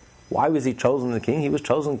is. Why was he chosen the king? He was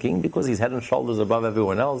chosen king because he's head and shoulders above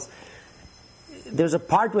everyone else. There's a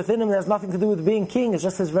part within him that has nothing to do with being king. It's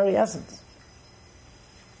just his very essence.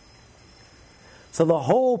 So the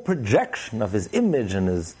whole projection of his image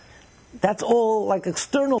and that's all like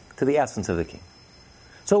external to the essence of the king.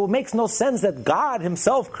 So it makes no sense that God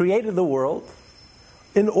himself created the world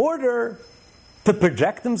in order to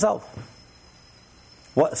project himself.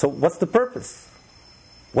 So what's the purpose?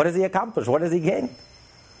 What does he accomplish? What does he gain?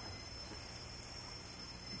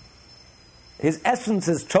 His essence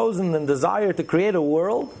is chosen and desire to create a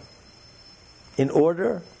world in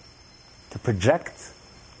order to project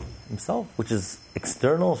himself, which is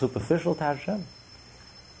external, superficial to Hashem.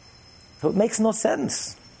 So it makes no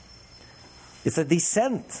sense. It's a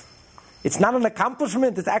descent. It's not an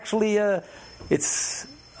accomplishment. It's actually it's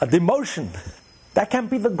a demotion. That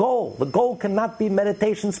can't be the goal. The goal cannot be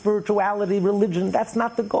meditation, spirituality, religion. That's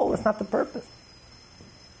not the goal. That's not the purpose.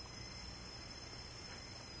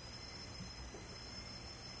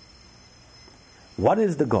 What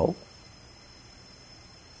is the goal?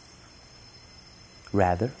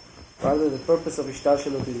 Rather, the purpose of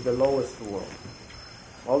Ishtashalut is the lowest world.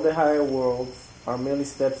 All the higher worlds are merely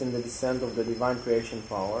steps in the descent of the divine creation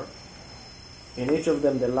power. In each of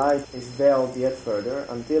them the light is veiled yet further,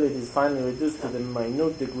 until it is finally reduced to the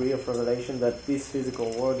minute degree of revelation that this physical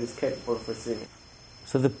world is capable of receiving.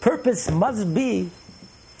 So the purpose must be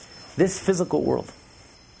this physical world.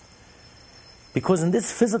 Because in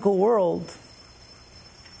this physical world,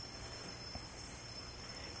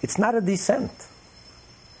 it's not a descent.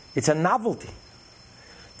 It's a novelty.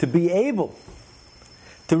 To be able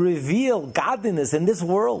to reveal godliness in this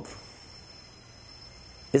world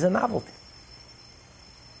is a novelty.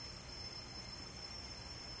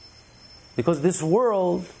 Because this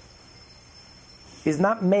world is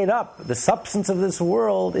not made up. The substance of this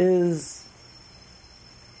world is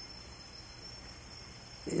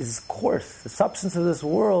coarse. The substance of this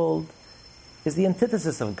world is the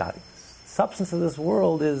antithesis of godliness. The substance of this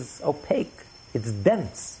world is opaque. It's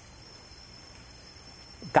dense.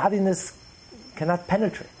 Godliness cannot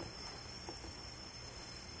penetrate.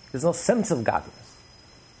 There's no sense of godliness.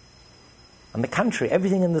 On the contrary,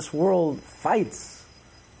 everything in this world fights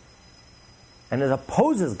and it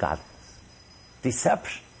opposes godliness.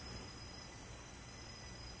 Deception.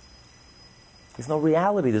 There's no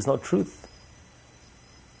reality, there's no truth.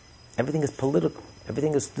 Everything is political,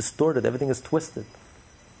 everything is distorted, everything is twisted.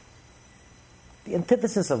 The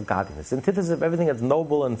antithesis of godliness, the antithesis of everything that's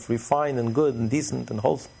noble and refined and good and decent and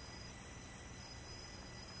wholesome.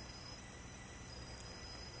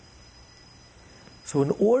 So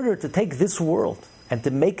in order to take this world and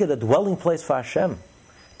to make it a dwelling place for Hashem,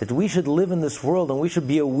 that we should live in this world and we should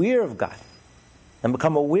be aware of God and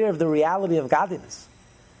become aware of the reality of godliness,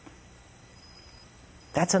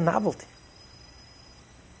 that's a novelty.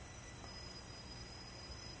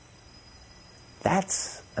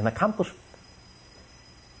 That's an accomplishment.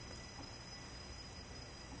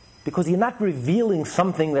 Because you're not revealing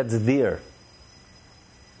something that's there.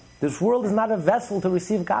 This world is not a vessel to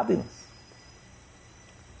receive godliness.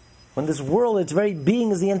 When this world, its very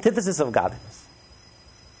being, is the antithesis of godliness.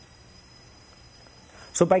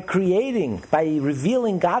 So by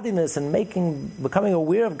revealing godliness and becoming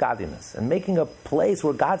aware of godliness and making a place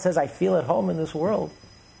where God says, I feel at home in this world,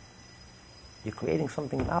 you're creating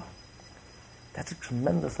something novel. That's a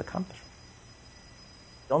tremendous accomplishment.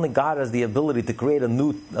 Only God has the ability to create a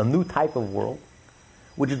new type of world,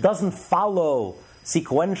 which doesn't follow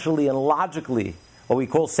sequentially and logically, what we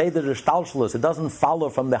call Seder Shtalshlus. It doesn't follow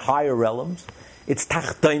from the higher realms. It's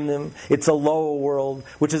Tachtonim, it's a lower world,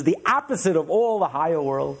 which is the opposite of all the higher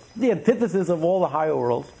worlds, the antithesis of all the higher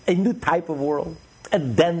worlds, a new type of world, a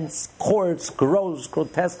dense, coarse, gross,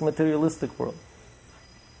 grotesque, materialistic world.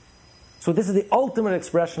 So this is the ultimate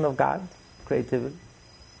expression of God, creativity.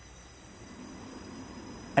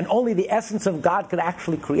 And only the essence of God could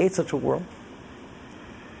actually create such a world.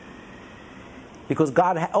 Because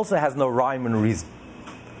God also has no rhyme and reason.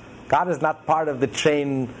 God is not part of the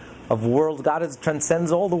chain of worlds. God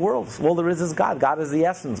transcends all the worlds. All there is God. God is the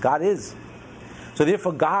essence. God is. So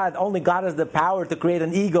therefore only God has the power to create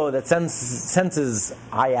an ego that senses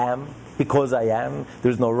I am, because I am.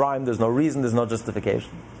 There's no rhyme, there's no reason, there's no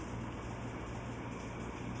justification.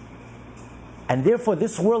 And therefore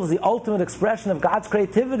this world is the ultimate expression of God's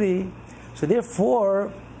creativity. So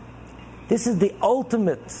therefore, this is the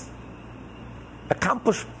ultimate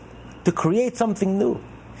accomplishment, to create something new,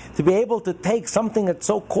 to be able to take something that's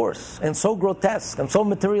so coarse and so grotesque and so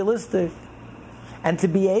materialistic, and to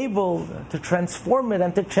be able to transform it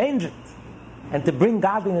and to change it, and to bring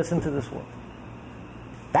godliness into this world.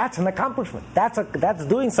 That's an accomplishment. That's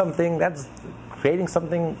doing something, that's creating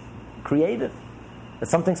something creative.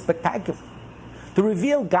 That's something spectacular. To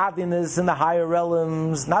reveal godliness in the higher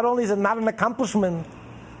realms, not only is it not an accomplishment,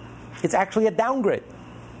 it's actually a downgrade.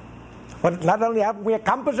 But not only have we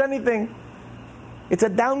accomplished anything, it's a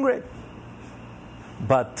downgrade.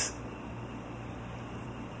 But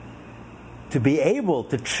to be able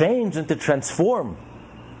to change and to transform,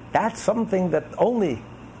 that's something that only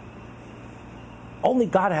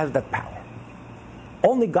God has that power.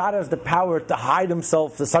 Only God has the power to hide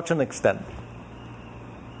himself to such an extent.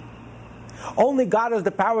 Only God has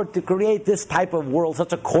the power to create this type of world,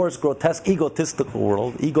 such a coarse, grotesque, egotistical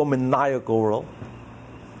world, egomaniacal world,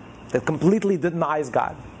 that completely denies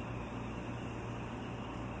God.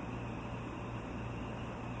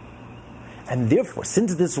 And therefore,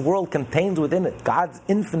 since this world contains within it God's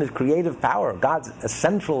infinite creative power, God's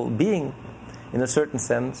essential being, in a certain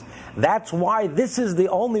sense, that's why this is the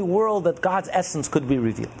only world that God's essence could be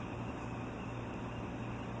revealed.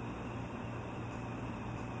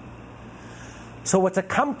 So what's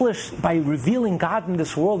accomplished by revealing God in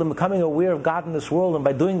this world and becoming aware of God in this world and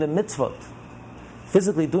by doing the mitzvot,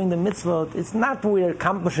 physically doing the mitzvot, it's not we're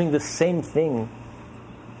accomplishing the same thing.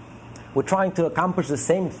 We're trying to accomplish the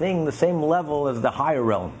same thing, the same level as the higher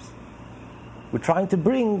realms. We're trying to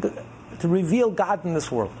reveal God in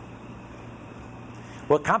this world.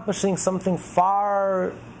 We're accomplishing something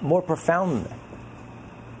far more profound than that.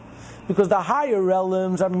 Because the higher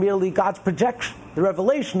realms are merely God's projection. The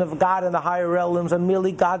revelation of God in the higher realms are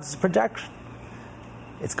merely God's projection.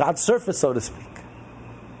 It's God's surface, so to speak.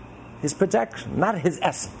 His projection, not his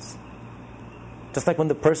essence. Just like when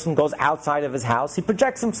the person goes outside of his house, he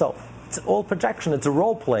projects himself. It's all projection, it's a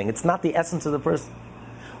role-playing. It's not the essence of the person.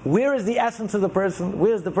 Where is the essence of the person?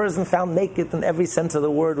 Where is the person found naked in every sense of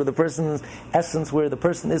the word, where the person's essence, where the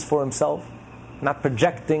person is for himself? Not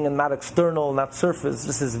projecting and not external, not surface,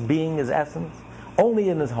 just his being, his essence. Only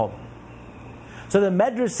in his home. So the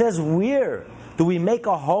Medrash says, where do we make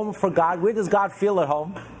a home for God? Where does God feel at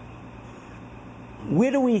home?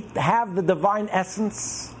 Where do we have the divine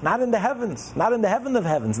essence? Not in the heavens, not in the heaven of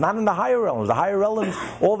heavens, not in the higher realms. The higher realms,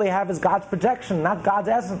 all they have is God's projection, not God's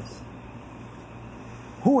essence.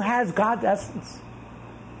 Who has God's essence?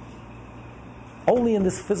 Only in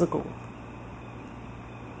this physical world.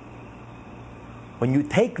 When you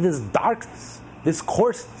take this darkness, this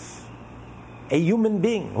coarseness, a human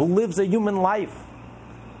being who lives a human life,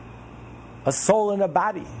 a soul and a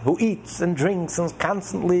body, who eats and drinks and is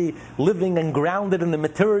constantly living and grounded in the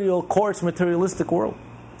material, coarse, materialistic world.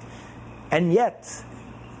 And yet,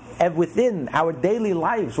 within our daily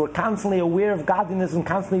lives, we're constantly aware of godliness and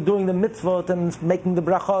constantly doing the mitzvot and making the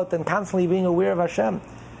brachot and constantly being aware of Hashem.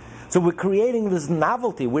 So we're creating this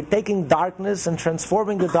novelty. We're taking darkness and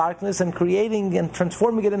transforming the darkness and creating and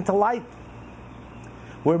transforming it into light.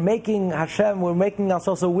 We're making Hashem, we're making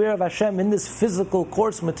ourselves aware of Hashem in this physical,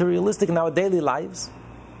 coarse, materialistic in our daily lives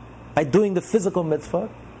by doing the physical mitzvah.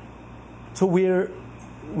 So we're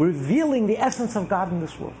revealing the essence of God in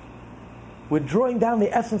this world. We're drawing down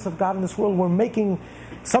the essence of God in this world. We're making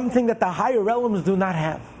something that the higher realms do not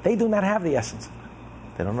have. They do not have the essence of God.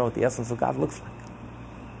 They don't know what the essence of God looks like.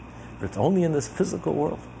 But it's only in this physical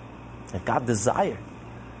world that God desired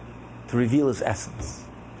to reveal His essence.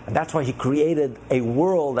 And that's why He created a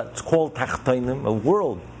world that's called Tachtonim, a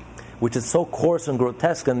world which is so coarse and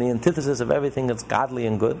grotesque and the antithesis of everything that's godly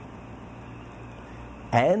and good.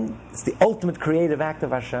 And it's the ultimate creative act of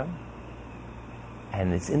Hashem.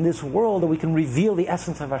 And it's in this world that we can reveal the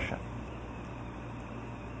essence of Hashem.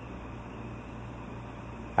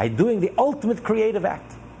 By doing the ultimate creative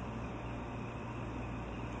act,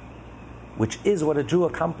 which is what a Jew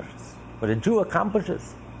accomplishes. What a Jew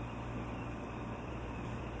accomplishes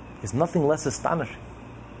is nothing less astonishing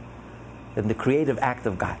than the creative act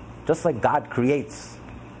of God. Just like God creates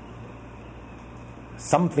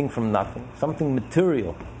something from nothing, something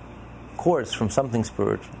material, coarse from something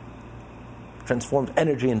spiritual, transforms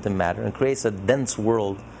energy into matter and creates a dense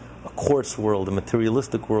world, a coarse world, a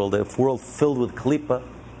materialistic world, a world filled with klipa.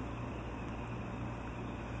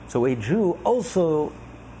 So a Jew also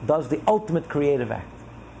does the ultimate creative act.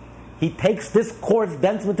 He takes this coarse,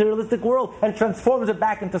 dense, materialistic world and transforms it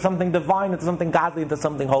back into something divine, into something godly, into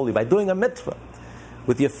something holy by doing a mitzvah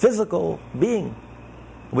with your physical being,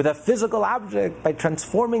 with a physical object, by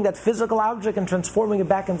transforming that physical object and transforming it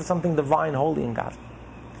back into something divine, holy, and godly.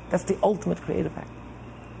 That's the ultimate creative act.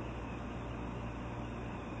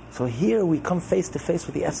 So here we come face to face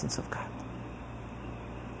with the essence of God.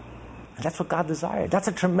 And that's what God desired. That's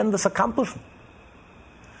a tremendous accomplishment.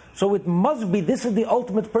 So it must be, this is the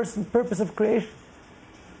ultimate purpose of creation.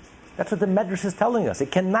 That's what the Medrash is telling us.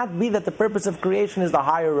 It cannot be that the purpose of creation is the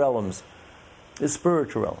higher realms, the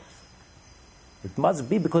spiritual realms. It must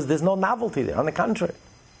be because there's no novelty there. On the contrary,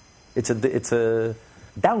 it's a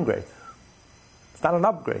downgrade. It's not an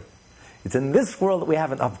upgrade. It's in this world that we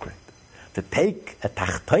have an upgrade. To take a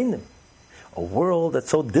tachtoinim, a world that's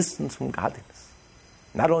so distant from godliness.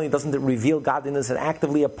 Not only doesn't it reveal godliness, it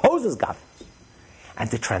actively opposes godliness. And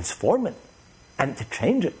to transform it, and to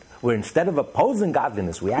change it, where instead of opposing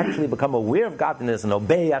godliness, we actually become aware of godliness and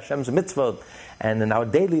obey Hashem's mitzvot. And in our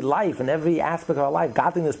daily life, in every aspect of our life,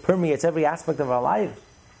 godliness permeates every aspect of our lives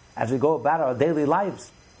as we go about our daily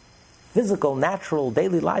lives. Physical, natural,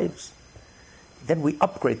 daily lives. Then we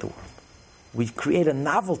upgrade the world. We create a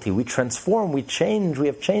novelty, we transform, we change, we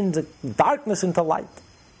have changed the darkness into light.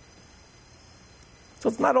 So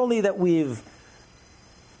it's not only that we've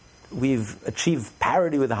achieved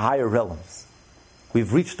parity with the higher realms.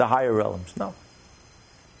 We've reached the higher realms. No.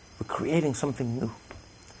 We're creating something new.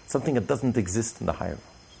 Something that doesn't exist in the higher realms.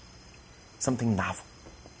 Something novel.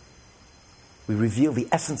 We reveal the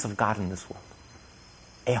essence of God in this world.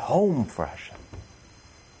 A home for Hashem.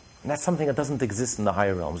 And that's something that doesn't exist in the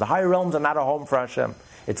higher realms. The higher realms are not a home for Hashem.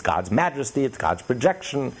 It's God's majesty, it's God's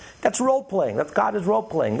projection. That's role-playing. That's God is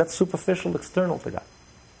role-playing. That's superficial, external to God.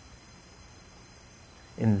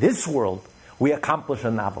 In this world, we accomplish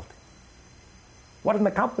a novelty. What an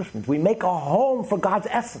accomplishment. We make a home for God's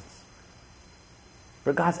essence.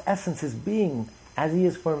 For God's essence, His being, as He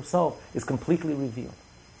is for Himself, is completely revealed.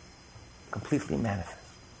 Completely manifest.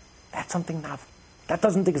 That's something novel. That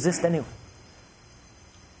doesn't exist anywhere.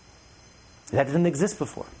 That didn't exist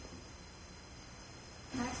before.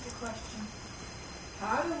 Can I ask a question?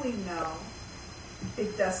 How do we know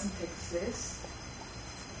it doesn't exist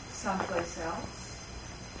someplace else?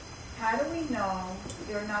 How do we know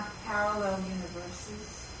there are not parallel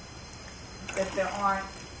universes? That there aren't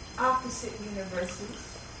opposite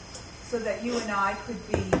universes? So that you and I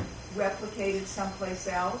could be replicated someplace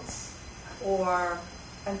else? Or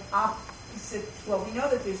an opposite, well, we know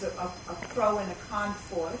that there's a pro and a con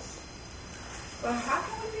force. But how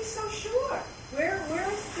can we be so sure? Where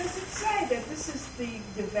does it say that this is the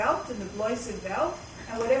Welt and the Bloise Welt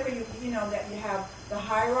and whatever you know that you have the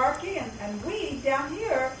hierarchy and we down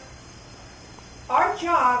here, our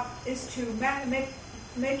job is to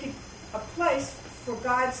make it a place for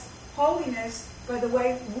God's holiness by the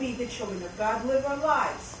way we, the children of God, live our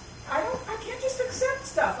lives. I can't just accept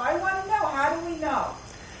stuff. I want to know. How do we know?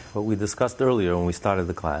 What we discussed earlier when we started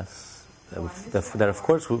the class. That of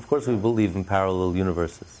course we believe in parallel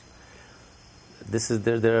universes.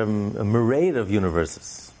 There are a myriad of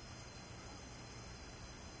universes.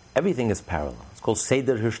 Everything is parallel. It's called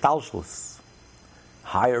Seder Hishtalshlus.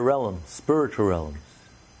 Higher realms, spiritual realms,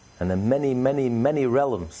 and then many, many, many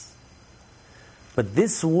realms. But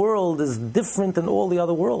this world is different than all the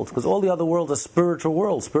other worlds, because all the other worlds are spiritual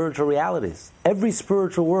worlds, spiritual realities. Every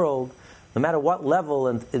spiritual world, no matter what level,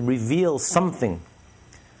 and it reveals something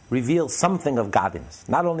of godliness.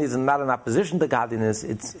 Not only is it not in opposition to godliness,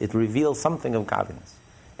 it reveals something of godliness.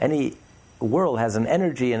 Any world has an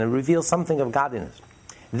energy and it reveals something of godliness.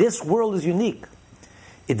 This world is unique.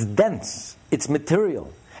 It's dense, it's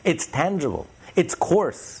material, it's tangible, it's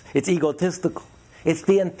coarse, it's egotistical. It's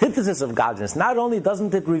the antithesis of godliness. Not only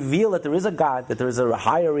doesn't it reveal that there is a God, that there is a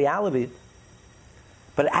higher reality,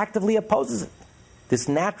 but it actively opposes it. This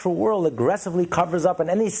natural world aggressively covers up in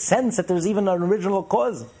any sense that there's even an original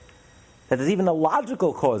cause, that there's even a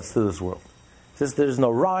logical cause to this world. Since there's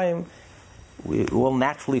no rhyme, we will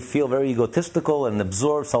naturally feel very egotistical and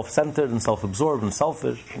absorbed, self-centered and self-absorbed and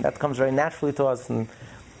selfish. And that comes very naturally to us. And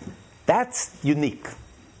that's unique.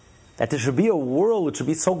 That there should be a world which should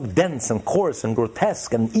be so dense and coarse and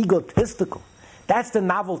grotesque and egotistical. That's the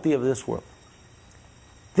novelty of this world.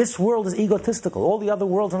 This world is egotistical. All the other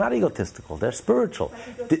worlds are not egotistical. They're spiritual.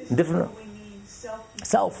 Different. We mean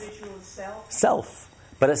Self.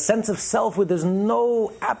 But a sense of self where there's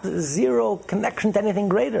no zero connection to anything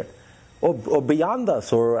greater, or beyond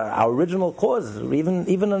us, or our original cause, or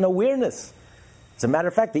even an awareness. As a matter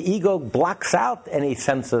of fact, the ego blocks out any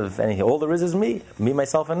sense of anything. All there is me,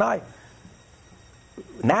 myself, and I.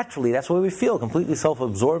 Naturally, that's what we feel, completely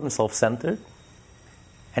self-absorbed and self-centered.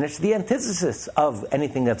 And it's the antithesis of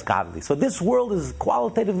anything that's godly. So this world is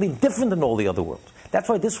qualitatively different than all the other worlds. That's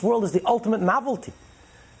why this world is the ultimate novelty.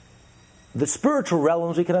 The spiritual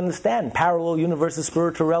realms we can understand. Parallel universes,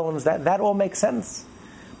 spiritual realms, that all makes sense.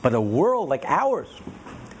 But a world like ours,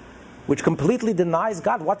 which completely denies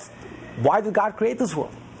God. Why did God create this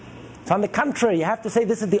world? So on the contrary, you have to say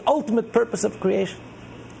this is the ultimate purpose of creation.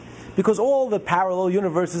 Because all the parallel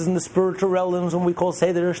universes in the spiritual realms, when we call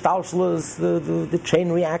Seder Shtalshlus, the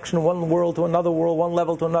chain reaction, one world to another world, one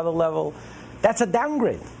level to another level, that's a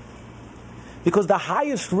downgrade. Because the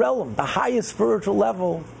highest realm, the highest spiritual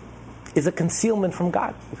level, is a concealment from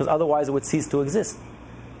God. Because otherwise it would cease to exist.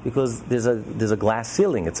 Because there's a glass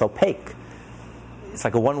ceiling, it's opaque. It's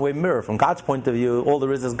like a one-way mirror. From God's point of view, all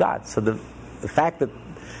there is God. So the fact that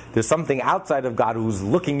there's something outside of God who's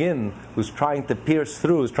looking in, who's trying to pierce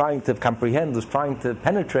through, who's trying to comprehend, who's trying to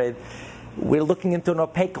penetrate, we're looking into an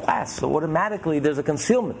opaque glass. So automatically there's a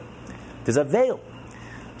concealment. There's a veil.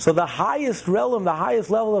 So the highest realm, the highest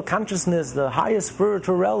level of consciousness, the highest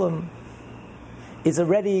spiritual realm is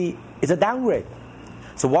a downgrade.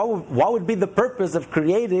 So what would be the purpose of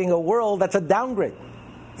creating a world that's a downgrade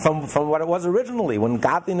from what it was originally, when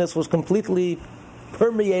godliness was completely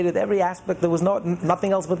permeated every aspect, there was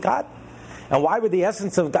nothing else but God? And why would the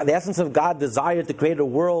essence of God desire to create a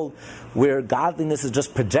world where godliness is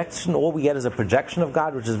just projection? All we get is a projection of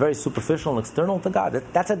God, which is very superficial and external to God.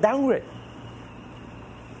 That's a downgrade.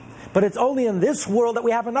 But it's only in this world that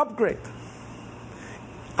we have an upgrade.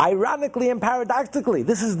 Ironically and paradoxically,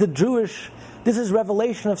 this is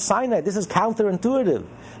revelation of Sinai. This is counterintuitive.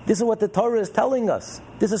 This is what the Torah is telling us.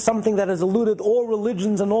 This is something that has eluded all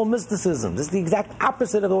religions and all mysticism. This is the exact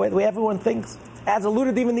opposite of the way everyone thinks. It has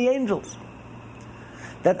eluded even the angels.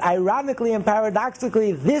 That ironically and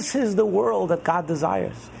paradoxically, this is the world that God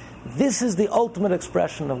desires. This is the ultimate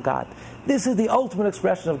expression of God. This is the ultimate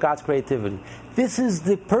expression of God's creativity. This is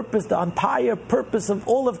the purpose, the entire purpose of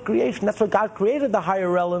all of creation. That's why God created the higher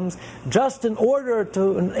realms, just in order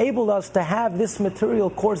to enable us to have this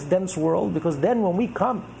material, coarse, dense world, because then when we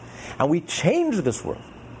come and we change this world,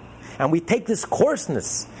 and we take this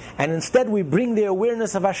coarseness, and instead we bring the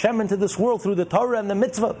awareness of Hashem into this world through the Torah and the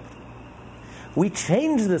mitzvah, we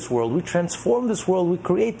change this world, we transform this world, we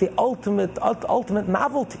create the ultimate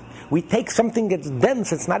novelty. We take something that's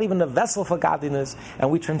dense, it's not even a vessel for godliness, and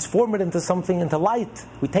we transform it into light.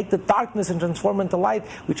 We take the darkness and transform it into light.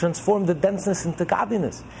 We transform the denseness into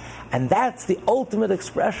godliness. And that's the ultimate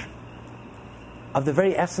expression of the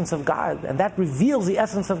very essence of God. And that reveals the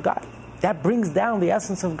essence of God. That brings down the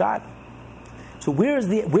essence of God. So where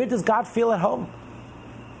does God feel at home?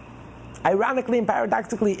 Ironically and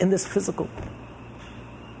paradoxically, in this physical.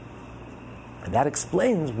 And that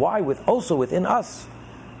explains why also within us,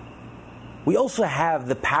 we also have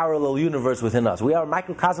the parallel universe within us. We are a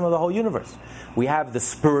microcosm of the whole universe. We have the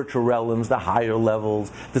spiritual realms, the higher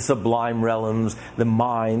levels, the sublime realms, the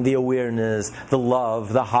mind, the awareness, the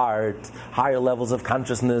love, the heart, higher levels of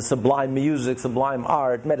consciousness, sublime music, sublime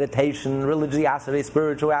art, meditation, religiosity,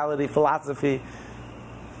 spirituality, philosophy.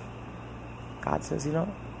 God says,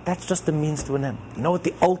 that's just the means to an end. You know what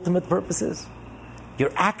the ultimate purpose is?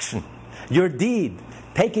 Your action, your deed,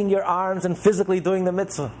 taking your arms and physically doing the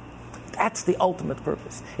mitzvah. That's the ultimate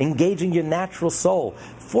purpose. Engaging your natural soul,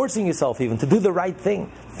 forcing yourself even to do the right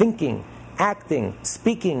thing, thinking, acting,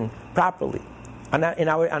 speaking properly on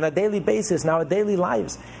a daily basis, in our daily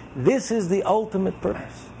lives. This is the ultimate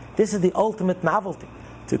purpose. This is the ultimate novelty.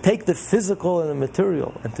 To take the physical and the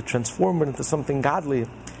material and to transform it into something godly.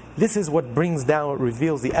 This is what brings down,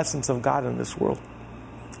 reveals the essence of God in this world.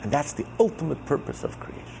 And that's the ultimate purpose of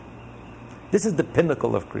creation. This is the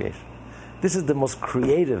pinnacle of creation. This is the most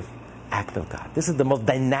creative act of God. This is the most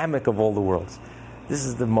dynamic of all the worlds. This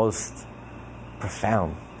is the most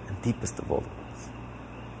profound and deepest of all the worlds.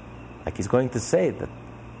 Like he's going to say that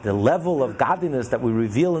the level of godliness that we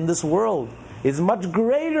reveal in this world is much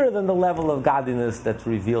greater than the level of godliness that's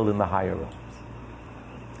revealed in the higher realms.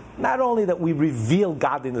 Not only that we reveal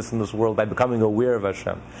godliness in this world by becoming aware of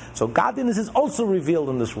Hashem, so godliness is also revealed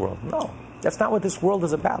in this world. No, that's not what this world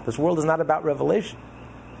is about. This world is not about revelation.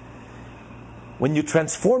 When you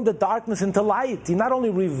transform the darkness into light, you not only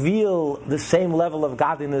reveal the same level of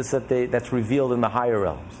godliness that's revealed in the higher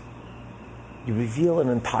realms, you reveal an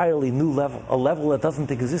entirely new level, a level that doesn't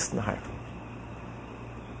exist in the higher realms.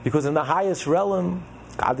 Because in the highest realm,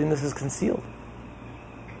 godliness is concealed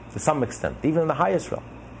to some extent, even in the highest realm.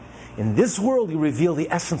 In this world, you reveal the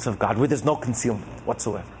essence of God, where there's no concealment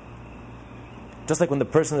whatsoever. Just like when the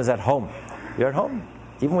person is at home. You're at home,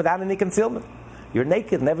 even without any concealment. You're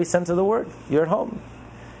naked in every sense of the word. You're at home.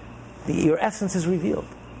 Your essence is revealed.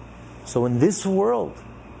 So in this world,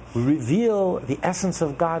 we reveal the essence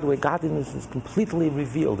of God, where godliness is completely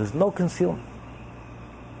revealed. There's no concealment.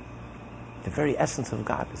 The very essence of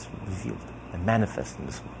God is revealed and manifest in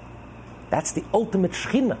this world. That's the ultimate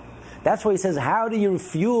Shekhinah. That's why he says, how do you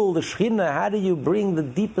fuel the Shekhinah? How do you bring the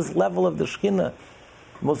deepest level of the Shekhinah?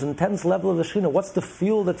 Most intense level of the Shekhinah? What's the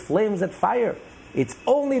fuel that flames that fire? It's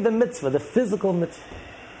only the mitzvah, the physical mitzvah.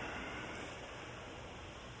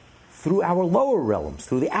 Through our lower realms,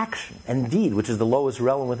 through the action and deed, which is the lowest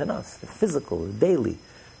realm within us, the physical, the daily,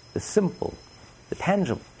 the simple, the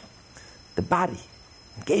tangible, the body,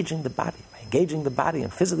 engaging the body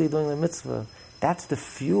and physically doing the mitzvah, that's the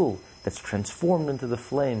fuel that's transformed into the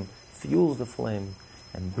flame, fuels the flame,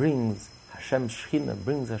 and brings Hashem's Shekhinah,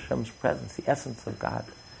 brings Hashem's presence. The essence of God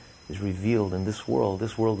is revealed in this world.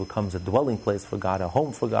 This world becomes a dwelling place for God, a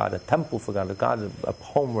home for God, a temple for God, a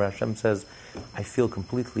home where Hashem says, I feel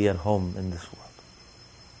completely at home in this world.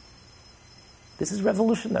 This is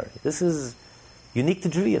revolutionary. This is unique to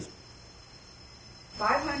Judaism.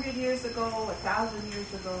 500 years ago, 1,000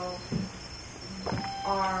 years ago,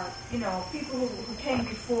 are, people who came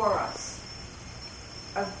before us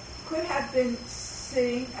could have been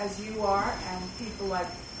sitting as you are, and people like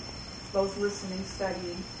those listening,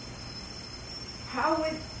 studying. How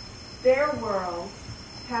would their world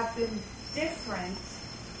have been different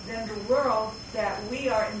than the world that we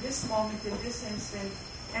are in this moment, in this instant,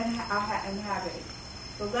 and inhabiting?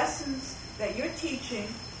 The lessons that you're teaching,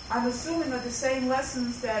 I'm assuming, are the same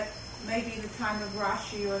lessons that maybe in the time of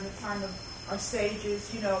Rashi or in the time of our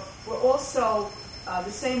sages, were also,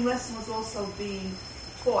 the same lesson was also being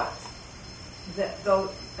taught at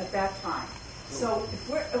that time. So if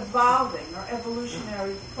we're evolving, our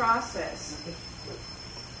evolutionary process,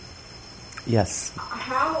 yes.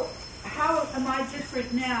 How am I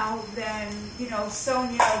different now than,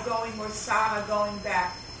 Sonia going or Sarah going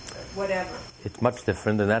back, whatever? It's much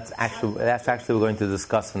different, and that's actually we're going to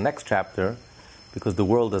discuss in the next chapter, because the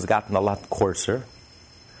world has gotten a lot coarser.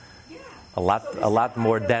 A lot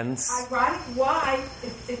more dense. Ironic. Why,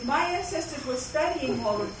 if my ancestors were studying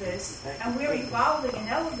all of this and we're evolving and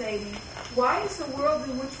elevating, why is the world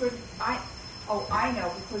in which I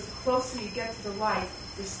know, because the closer you get to the light,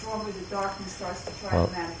 the stronger the darkness starts to try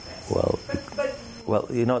to manifest.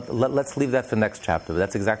 Let's leave that for next chapter. But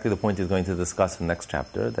that's exactly the point he's going to discuss in next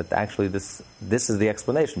chapter. That actually this is the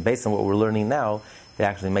explanation based on what we're learning now. It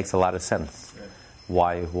actually makes a lot of sense.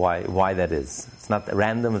 Why that is. It's not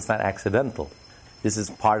random, it's not accidental. This is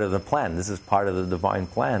part of the plan. This is part of the divine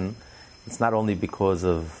plan. It's not only because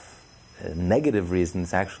of negative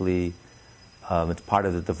reasons, actually it's part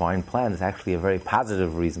of the divine plan. It's actually a very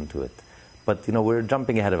positive reason to it. But we're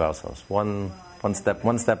jumping ahead of ourselves, one step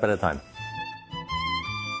at a time.